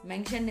day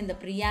mentioned in the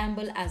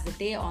preamble as the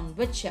day on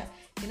which,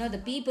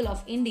 the people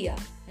of India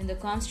in the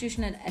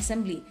Constitutional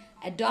Assembly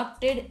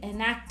adopted,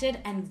 enacted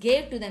and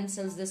gave to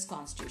themselves this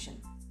constitution.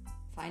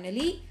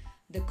 Finally,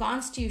 the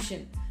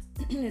constitution,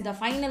 the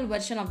final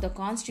version of the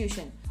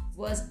constitution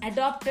was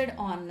adopted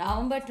on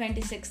November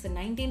 26,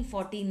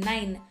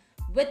 1949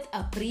 with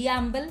a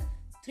preamble,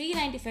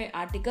 395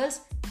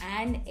 articles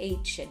and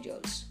 8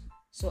 schedules.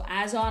 So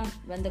as on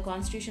when the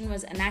constitution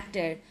was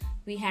enacted,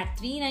 we had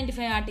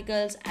 395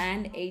 articles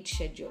and 8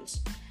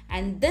 schedules.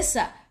 And this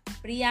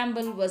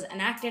preamble was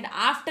enacted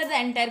after the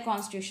entire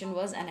constitution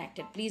was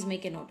enacted. Please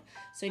make a note.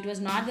 So it was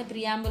not the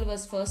preamble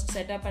was first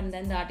set up and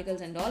then the articles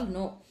and all.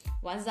 No.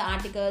 Once the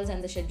articles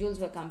and the schedules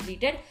were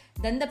completed,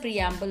 then the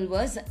preamble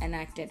was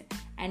enacted.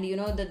 And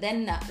the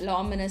then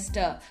Law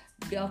Minister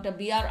Dr.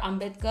 B.R.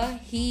 Ambedkar,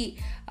 he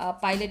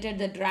piloted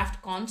the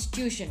draft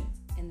constitution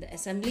in the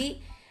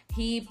assembly.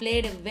 He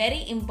played a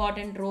very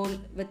important role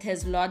with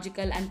his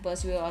logical and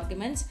persuasive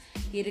arguments.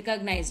 He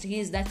recognized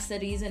that's the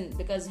reason,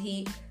 because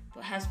he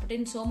has put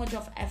in so much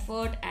of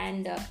effort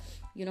and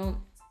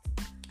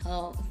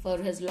for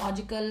his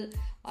logical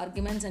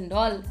arguments and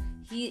all.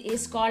 He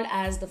is called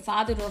as the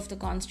father of the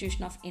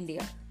Constitution of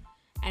India,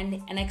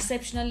 and an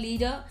exceptional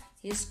leader.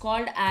 He is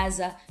called as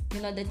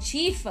the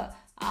chief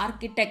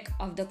architect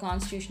of the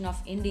Constitution of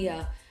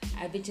India,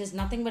 which is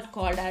nothing but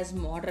called as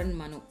modern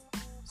Manu.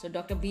 So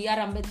Dr. B.R.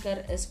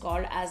 Ambedkar is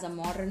called as a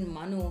modern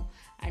Manu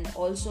and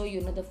also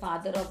the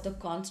father of the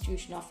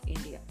Constitution of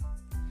India.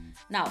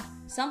 Now,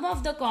 some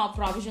of the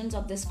provisions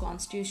of this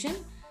constitution,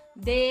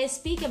 they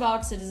speak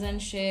about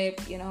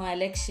citizenship,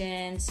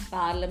 elections,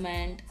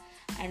 parliament,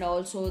 and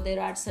also there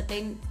are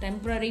certain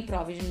temporary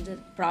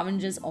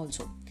provisions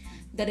also.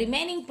 The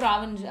remaining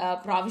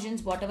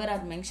provisions, whatever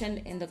are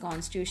mentioned in the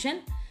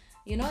constitution,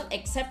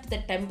 except the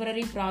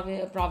temporary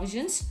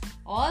provisions,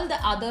 all the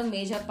other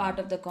major part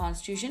of the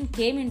constitution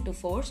came into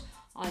force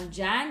on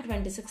Jan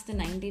 26,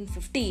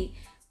 1950,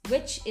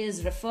 which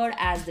is referred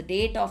as the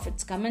date of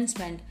its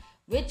commencement,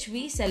 which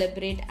we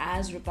celebrate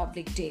as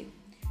Republic Day.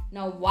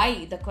 Now,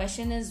 why? The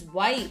question is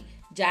why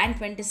Jan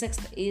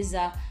 26th is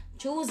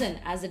chosen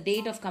as the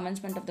date of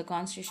commencement of the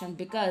constitution,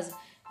 because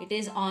it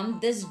is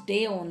on this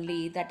day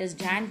only, that is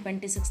Jan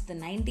 26th,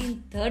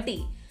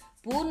 1930,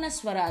 Purna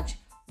Swaraj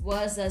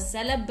was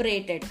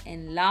celebrated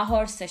in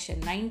Lahore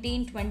session,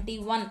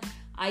 1921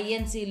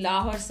 INC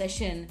Lahore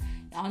session.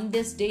 On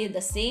this day,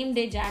 the same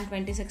day, Jan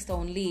 26th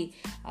only,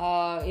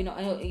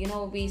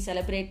 we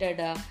celebrated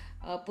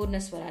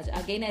Purna Swaraj.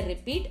 Again, I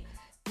repeat,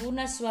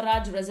 Purna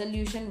Swaraj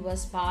resolution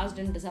was passed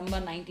in December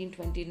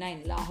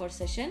 1929 Lahore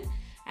session,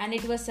 and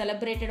it was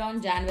celebrated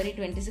on January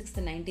 26th,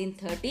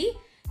 1930.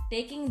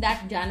 Taking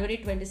that January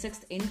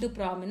 26th into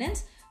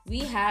prominence, we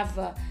have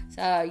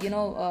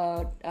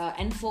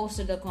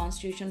enforced the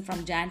constitution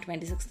from Jan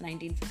 26,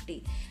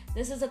 1950.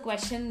 This is a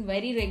question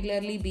very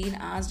regularly being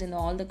asked in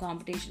all the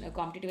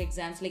competitive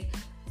exams, like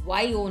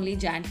why only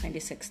Jan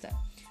 26th?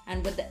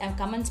 And with the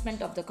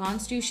commencement of the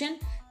constitution,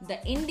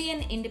 the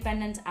Indian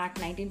Independence Act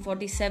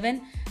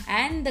 1947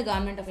 and the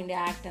Government of India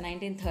Act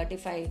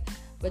 1935,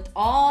 with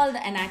all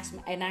the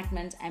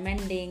enactments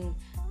amending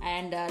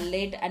and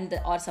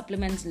or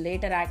supplements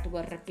later act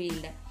were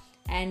repealed,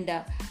 and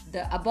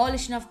the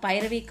abolition of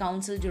Privy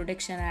Council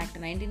Jurisdiction Act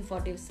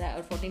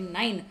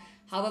 1949,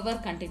 however,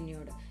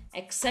 continued.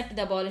 except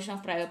the abolition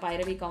of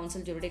Privy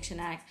Council Jurisdiction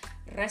Act.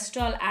 Rest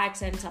all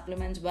acts and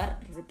supplements were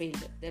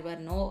repealed. There were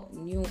no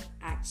new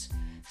acts.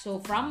 So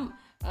from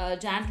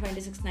Jan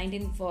 26,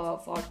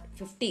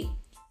 1950,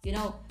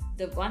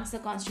 once the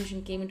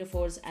constitution came into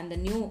force and the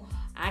new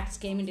acts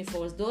came into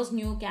force, those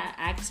new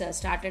acts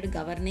started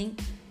governing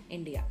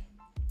India.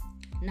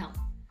 Now,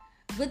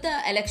 with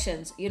the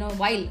elections,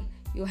 while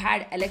you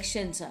had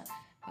elections,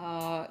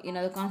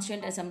 the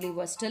Constituent Assembly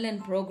was still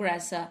in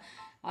progress.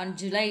 On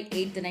July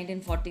 8th,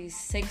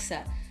 1946,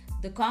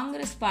 the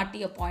Congress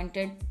Party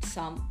appointed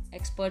some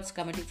experts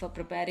committee for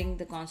preparing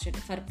this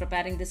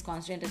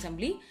Constituent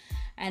Assembly,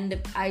 and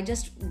I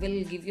just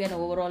will give you an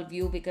overall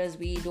view because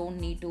we don't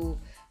need to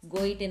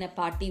go it in a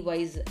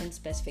party-wise in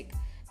specific.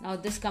 Now,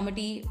 this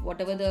committee,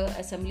 whatever the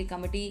Assembly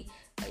Committee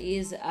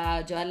is,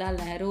 Jawaharlal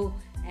Nehru,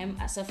 M.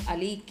 Asaf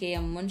Ali, K.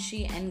 M.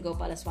 Munshi, N.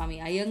 Gopalaswamy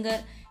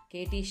Iyengar,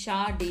 K. T.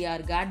 Shah, D. R.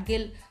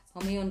 Gadgil,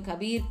 Humayun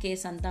Kabir, K.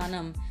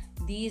 Santanam.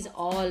 These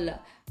all,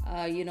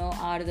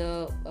 are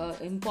the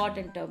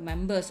important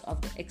members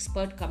of the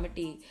expert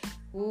committee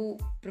who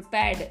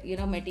prepared,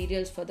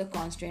 materials for the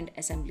Constituent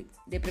Assembly.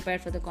 They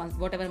prepared for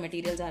whatever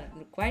materials are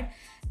required.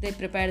 They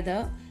prepared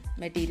the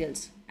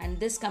materials. And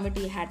this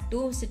committee had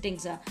two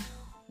sittings.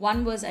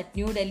 One was at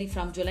New Delhi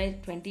from July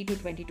 20 to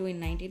 22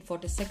 in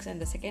 1946, and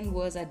the second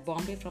was at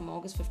Bombay from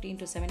August 15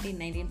 to 17,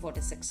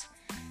 1946.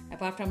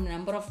 Apart from a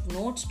number of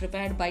notes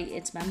prepared by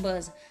its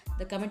members,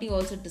 the committee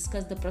also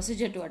discussed the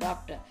procedure to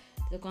adopt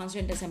the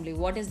Constituent Assembly.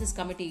 What is this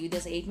committee?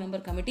 This 8-member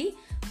committee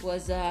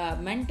was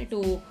meant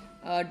to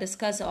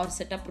discuss or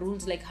set up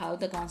rules like how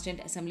the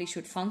Constituent Assembly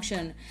should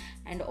function,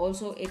 and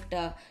also it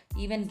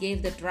even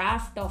gave the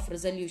draft of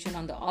resolution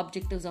on the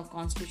objectives of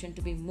Constitution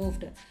to be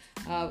moved.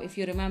 If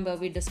you remember,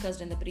 we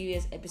discussed in the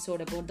previous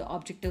episode about the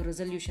objective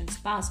resolutions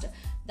passed.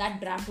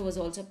 That draft was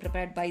also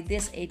prepared by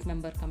this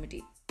 8-member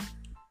committee.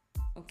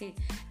 Okay,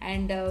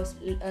 and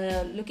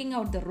looking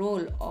at the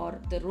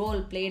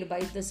role played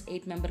by this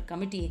 8-member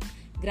committee,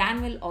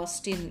 Granville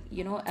Austin,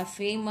 a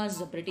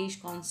famous British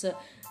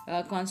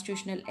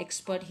constitutional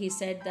expert, he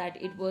said that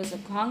it was a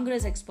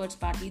Congress experts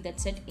party that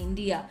set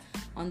India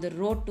on the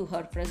road to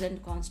her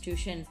present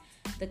constitution.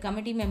 The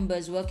committee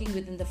members, working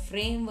within the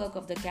framework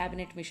of the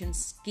cabinet mission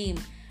scheme,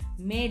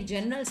 made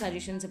general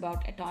suggestions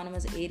about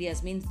autonomous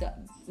areas.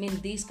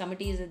 These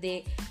committees,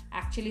 they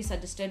actually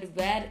suggested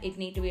where it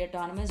need to be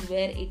autonomous,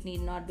 where it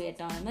need not be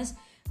autonomous,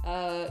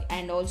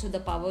 and also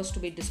the powers to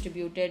be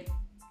distributed.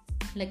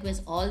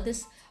 Likewise, all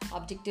these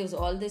objectives,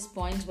 all these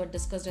points were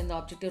discussed in the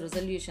objective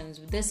resolutions.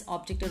 This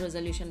objective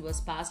resolution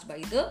was passed by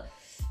the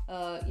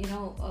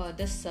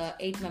this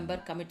 8-member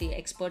committee,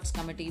 experts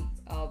committee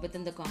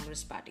within the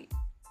Congress party,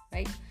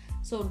 right?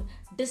 So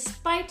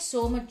despite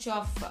so much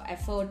of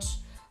efforts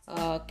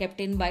kept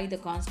in by the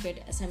Constituent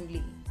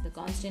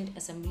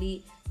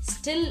Assembly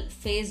still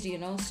faced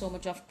so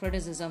much of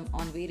criticism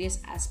on various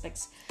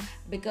aspects,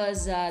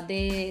 because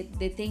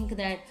they think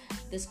that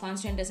this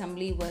Constituent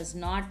Assembly was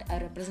not a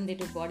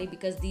representative body,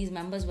 because these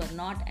members were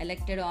not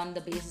elected on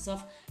the basis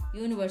of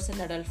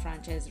universal adult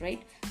franchise,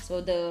 right?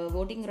 So the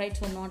voting rights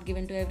were not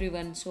given to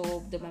everyone,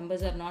 so the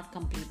members are not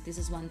complete. This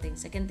is one thing.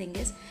 Second thing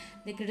is,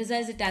 they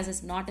criticize it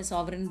as not a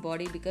sovereign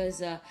body,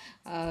 because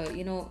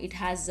it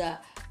has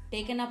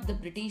taken up the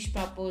British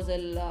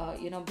proposal,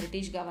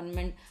 British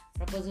government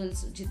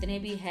proposals jitne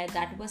bhi hai,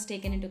 that was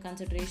taken into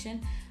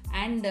consideration,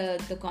 and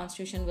the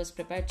constitution was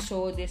prepared.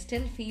 So they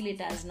still feel it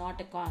as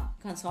not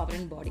a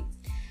sovereign body.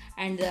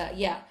 And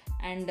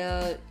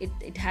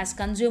it has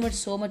consumed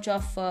so much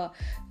of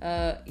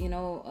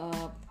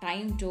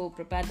time to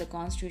prepare the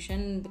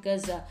constitution,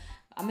 because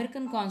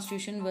American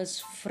constitution was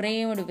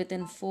framed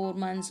within 4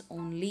 months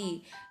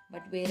only,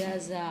 but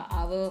whereas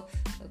our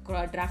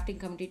drafting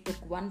committee took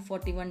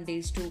 141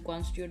 days to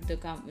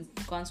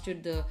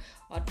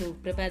to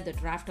prepare the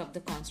draft of the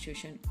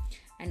constitution.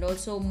 And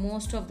also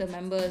most of the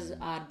members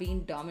are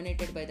being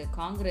dominated by the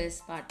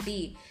Congress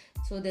party,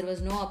 so there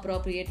was no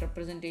appropriate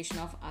representation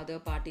of other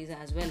parties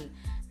as well.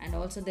 And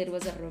also there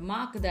was a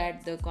remark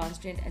that the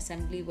Constituent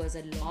Assembly was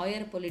a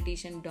lawyer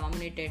politician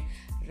dominated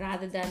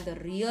rather than the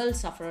real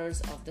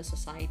sufferers of the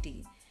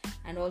society.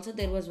 And also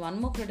there was one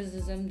more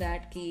criticism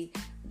that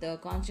the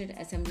Constituent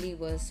Assembly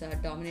was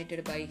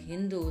dominated by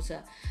Hindus,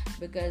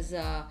 because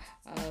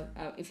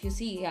if you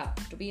see,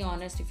 to be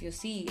honest, if you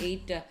see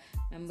 8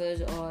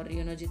 members or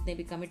jitne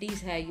bhi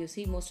committees hai, you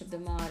see most of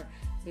them are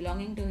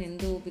belonging to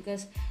Hindu,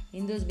 because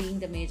Hindus being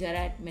the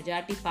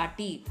majority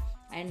party,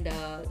 and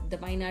the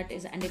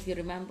minorities, and if you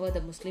remember,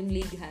 the Muslim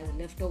League has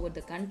left over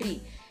the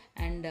country,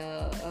 and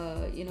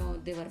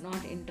they were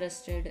not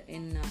interested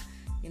in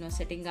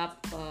setting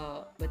up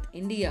with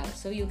India.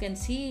 So you can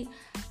see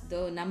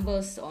the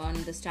numbers on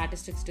the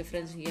statistics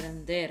difference here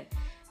and there.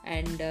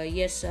 And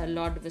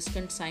Lord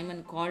Viscount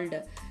Simon called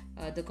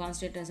the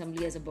Constituent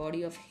Assembly as a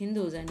body of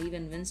Hindus, and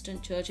even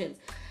Winston Churchill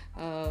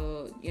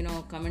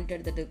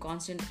commented that the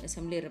Constituent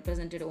Assembly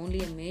represented only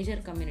a major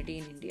community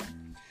in India.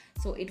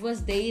 So it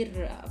was their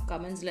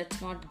comments.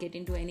 Let's not get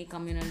into any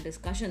communal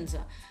discussions,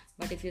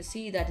 but if you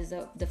see, that is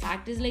the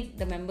fact is, like,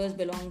 the members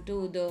belong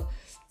to the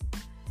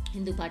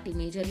Hindu party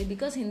majorly,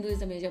 because Hindu is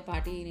the major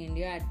party in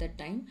India at that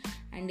time.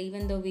 And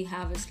even though we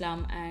have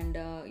Islam and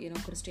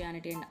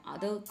Christianity and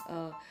other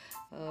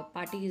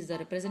parties, the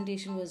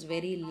representation was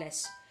very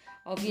less.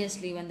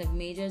 Obviously, when the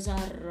majors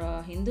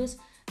are Hindus,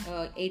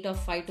 8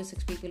 of 5 to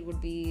 6 people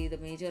would be the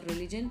major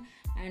religion,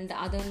 and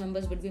the other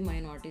members would be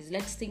minorities.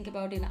 Let's think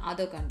about in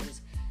other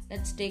countries.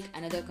 Let's take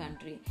another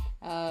country.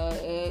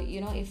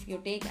 If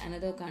you take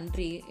another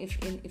country,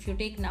 if you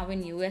take now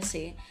in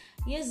USA,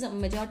 yes, the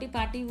majority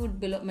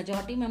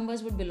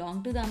members would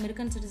belong to the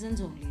American citizens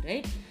only,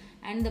 right?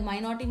 And the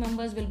minority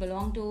members will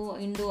belong to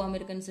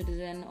Indo-American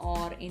citizen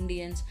or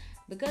Indians,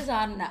 because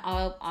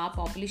our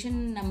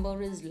population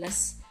number is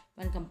less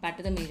when compared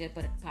to the major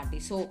party.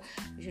 So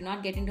we should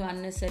not get into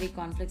unnecessary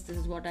conflicts. This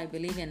is what I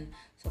believe in.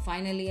 So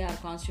finally, our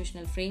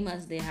constitutional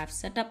framers, they have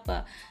set up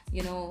the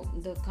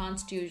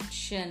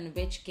constitution,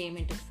 which came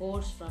into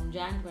force from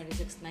Jan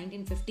 26,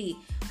 1950,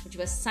 which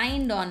was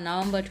signed on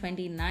November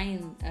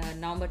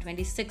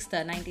 26th,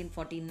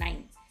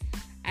 1949.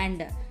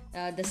 And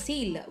the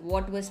seal,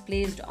 what was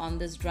placed on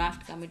this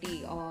draft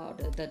committee, or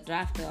the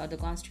draft or the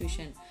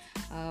constitution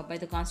by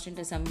the Constituent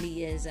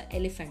Assembly, is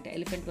elephant.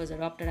 Elephant was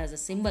adopted as a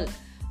symbol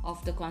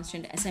of the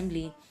Constituent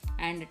Assembly.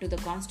 And to the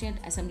Constituent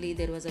Assembly,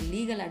 there was a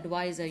legal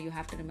advisor, you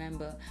have to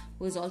remember,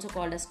 who is also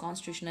called as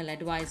constitutional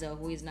advisor,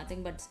 who is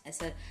nothing but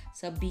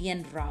Sir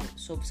B.N. Rao.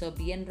 So Sir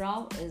B.N.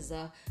 Rao is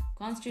a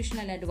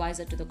constitutional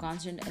advisor to the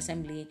Constituent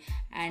Assembly,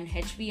 and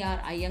H.V.R.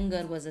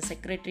 Iyengar was the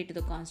secretary to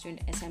the Constituent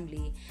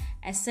Assembly.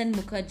 S.N.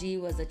 Mukherjee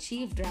was the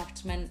chief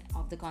draftsman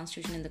of the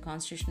Constitution in the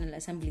Constitutional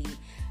Assembly.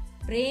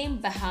 Prem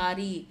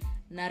Bihari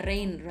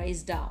Narain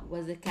Raisda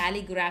was the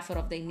calligrapher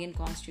of the Indian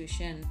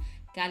Constitution.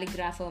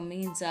 Calligrapher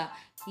means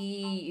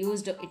he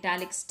used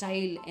italic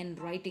style in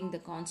writing the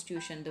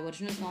constitution. The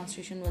original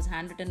constitution was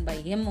handwritten by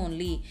him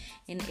only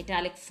in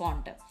italic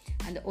font,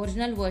 and the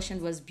original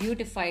version was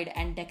beautified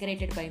and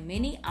decorated by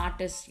many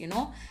artists,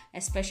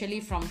 especially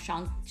from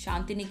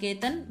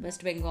Shantiniketan,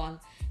 West Bengal,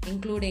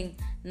 including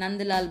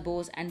Nandalal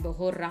Bose and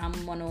Bahur Ram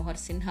Manohar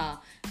Sinha.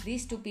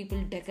 These two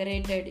people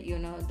decorated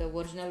the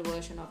original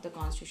version of the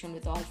constitution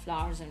with all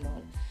flowers and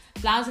all.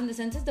 Flowers in the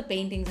sense is the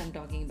paintings I'm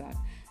talking about.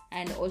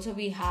 And also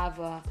we have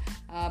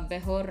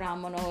Bahur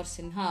Ram Manohar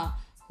Sinha,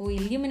 who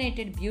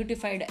illuminated,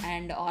 beautified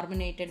and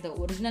ornamented the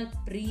original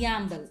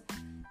preamble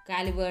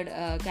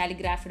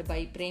calligraphed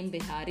by Prem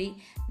Bihari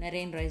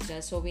Narain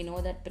Raisda. So we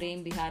know that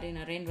Prem Bihari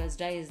Narain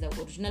Raisda is the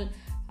original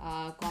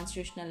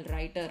constitutional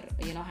writer,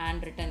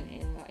 handwritten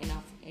in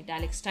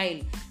italic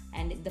style,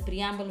 and the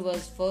preamble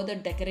was further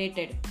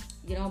decorated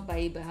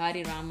by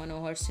Bihari Ram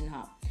Manohar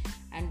Sinha.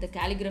 And the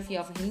calligraphy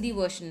of Hindi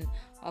version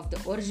of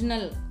the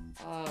original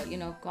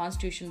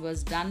constitution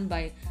was done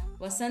by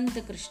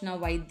Vasant Krishna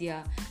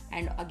Vaidya,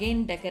 and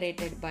again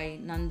decorated by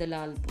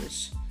Nandalal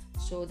Bose.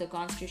 So the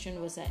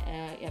constitution was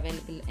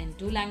available in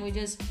 2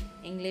 languages,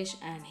 English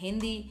and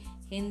Hindi.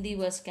 Hindi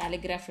was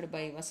calligraphed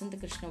by Vasant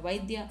Krishna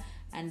Vaidya,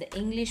 and the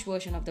English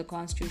version of the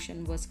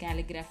constitution was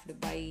calligraphed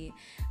by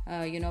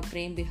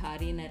Prem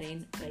Bihari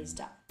Narain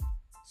Raisda.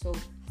 So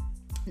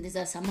these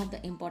are some of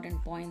the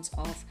important points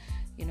of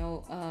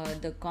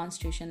the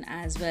constitution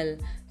as well.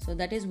 So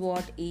that is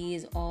what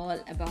is all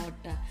about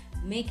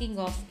making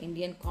of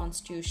Indian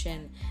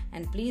constitution.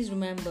 And please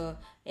remember,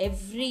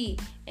 every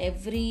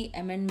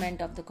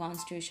amendment of the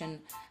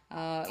constitution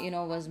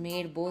was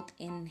made both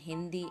in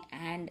Hindi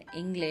and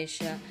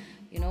English,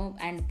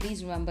 and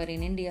please remember,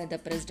 in India the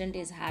president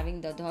is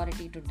having the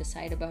authority to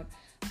decide about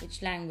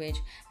which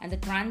language, and the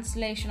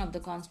translation of the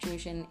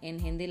constitution in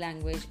Hindi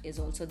language is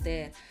also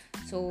there.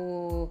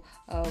 So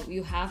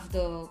you have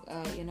the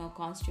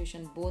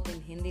constitution both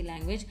in Hindi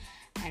language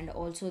and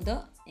also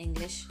the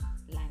English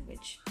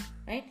language,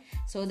 right?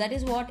 So that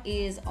is what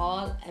is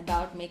all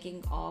about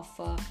making of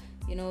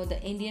the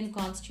Indian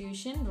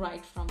constitution,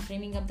 right from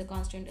framing up the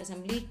Constituent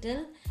Assembly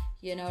till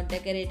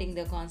decorating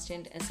the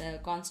constitution,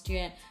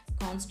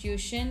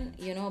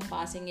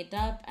 passing it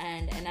up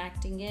and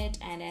enacting it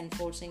and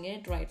enforcing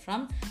it, right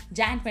from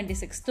Jan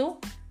 26 to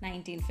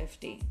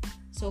 1950.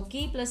 So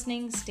keep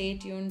listening, stay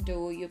tuned to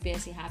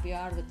UPSC Happy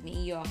Hour with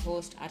me, your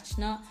host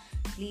Archana.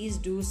 Please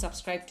do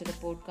subscribe to the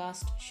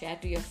podcast, share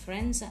to your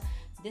friends.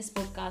 This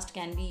podcast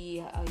can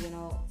be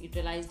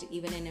utilized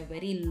even in a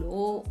very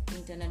low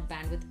internet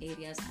bandwidth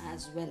areas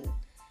as well,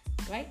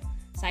 right?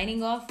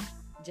 Signing off,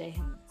 Jai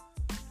Hind.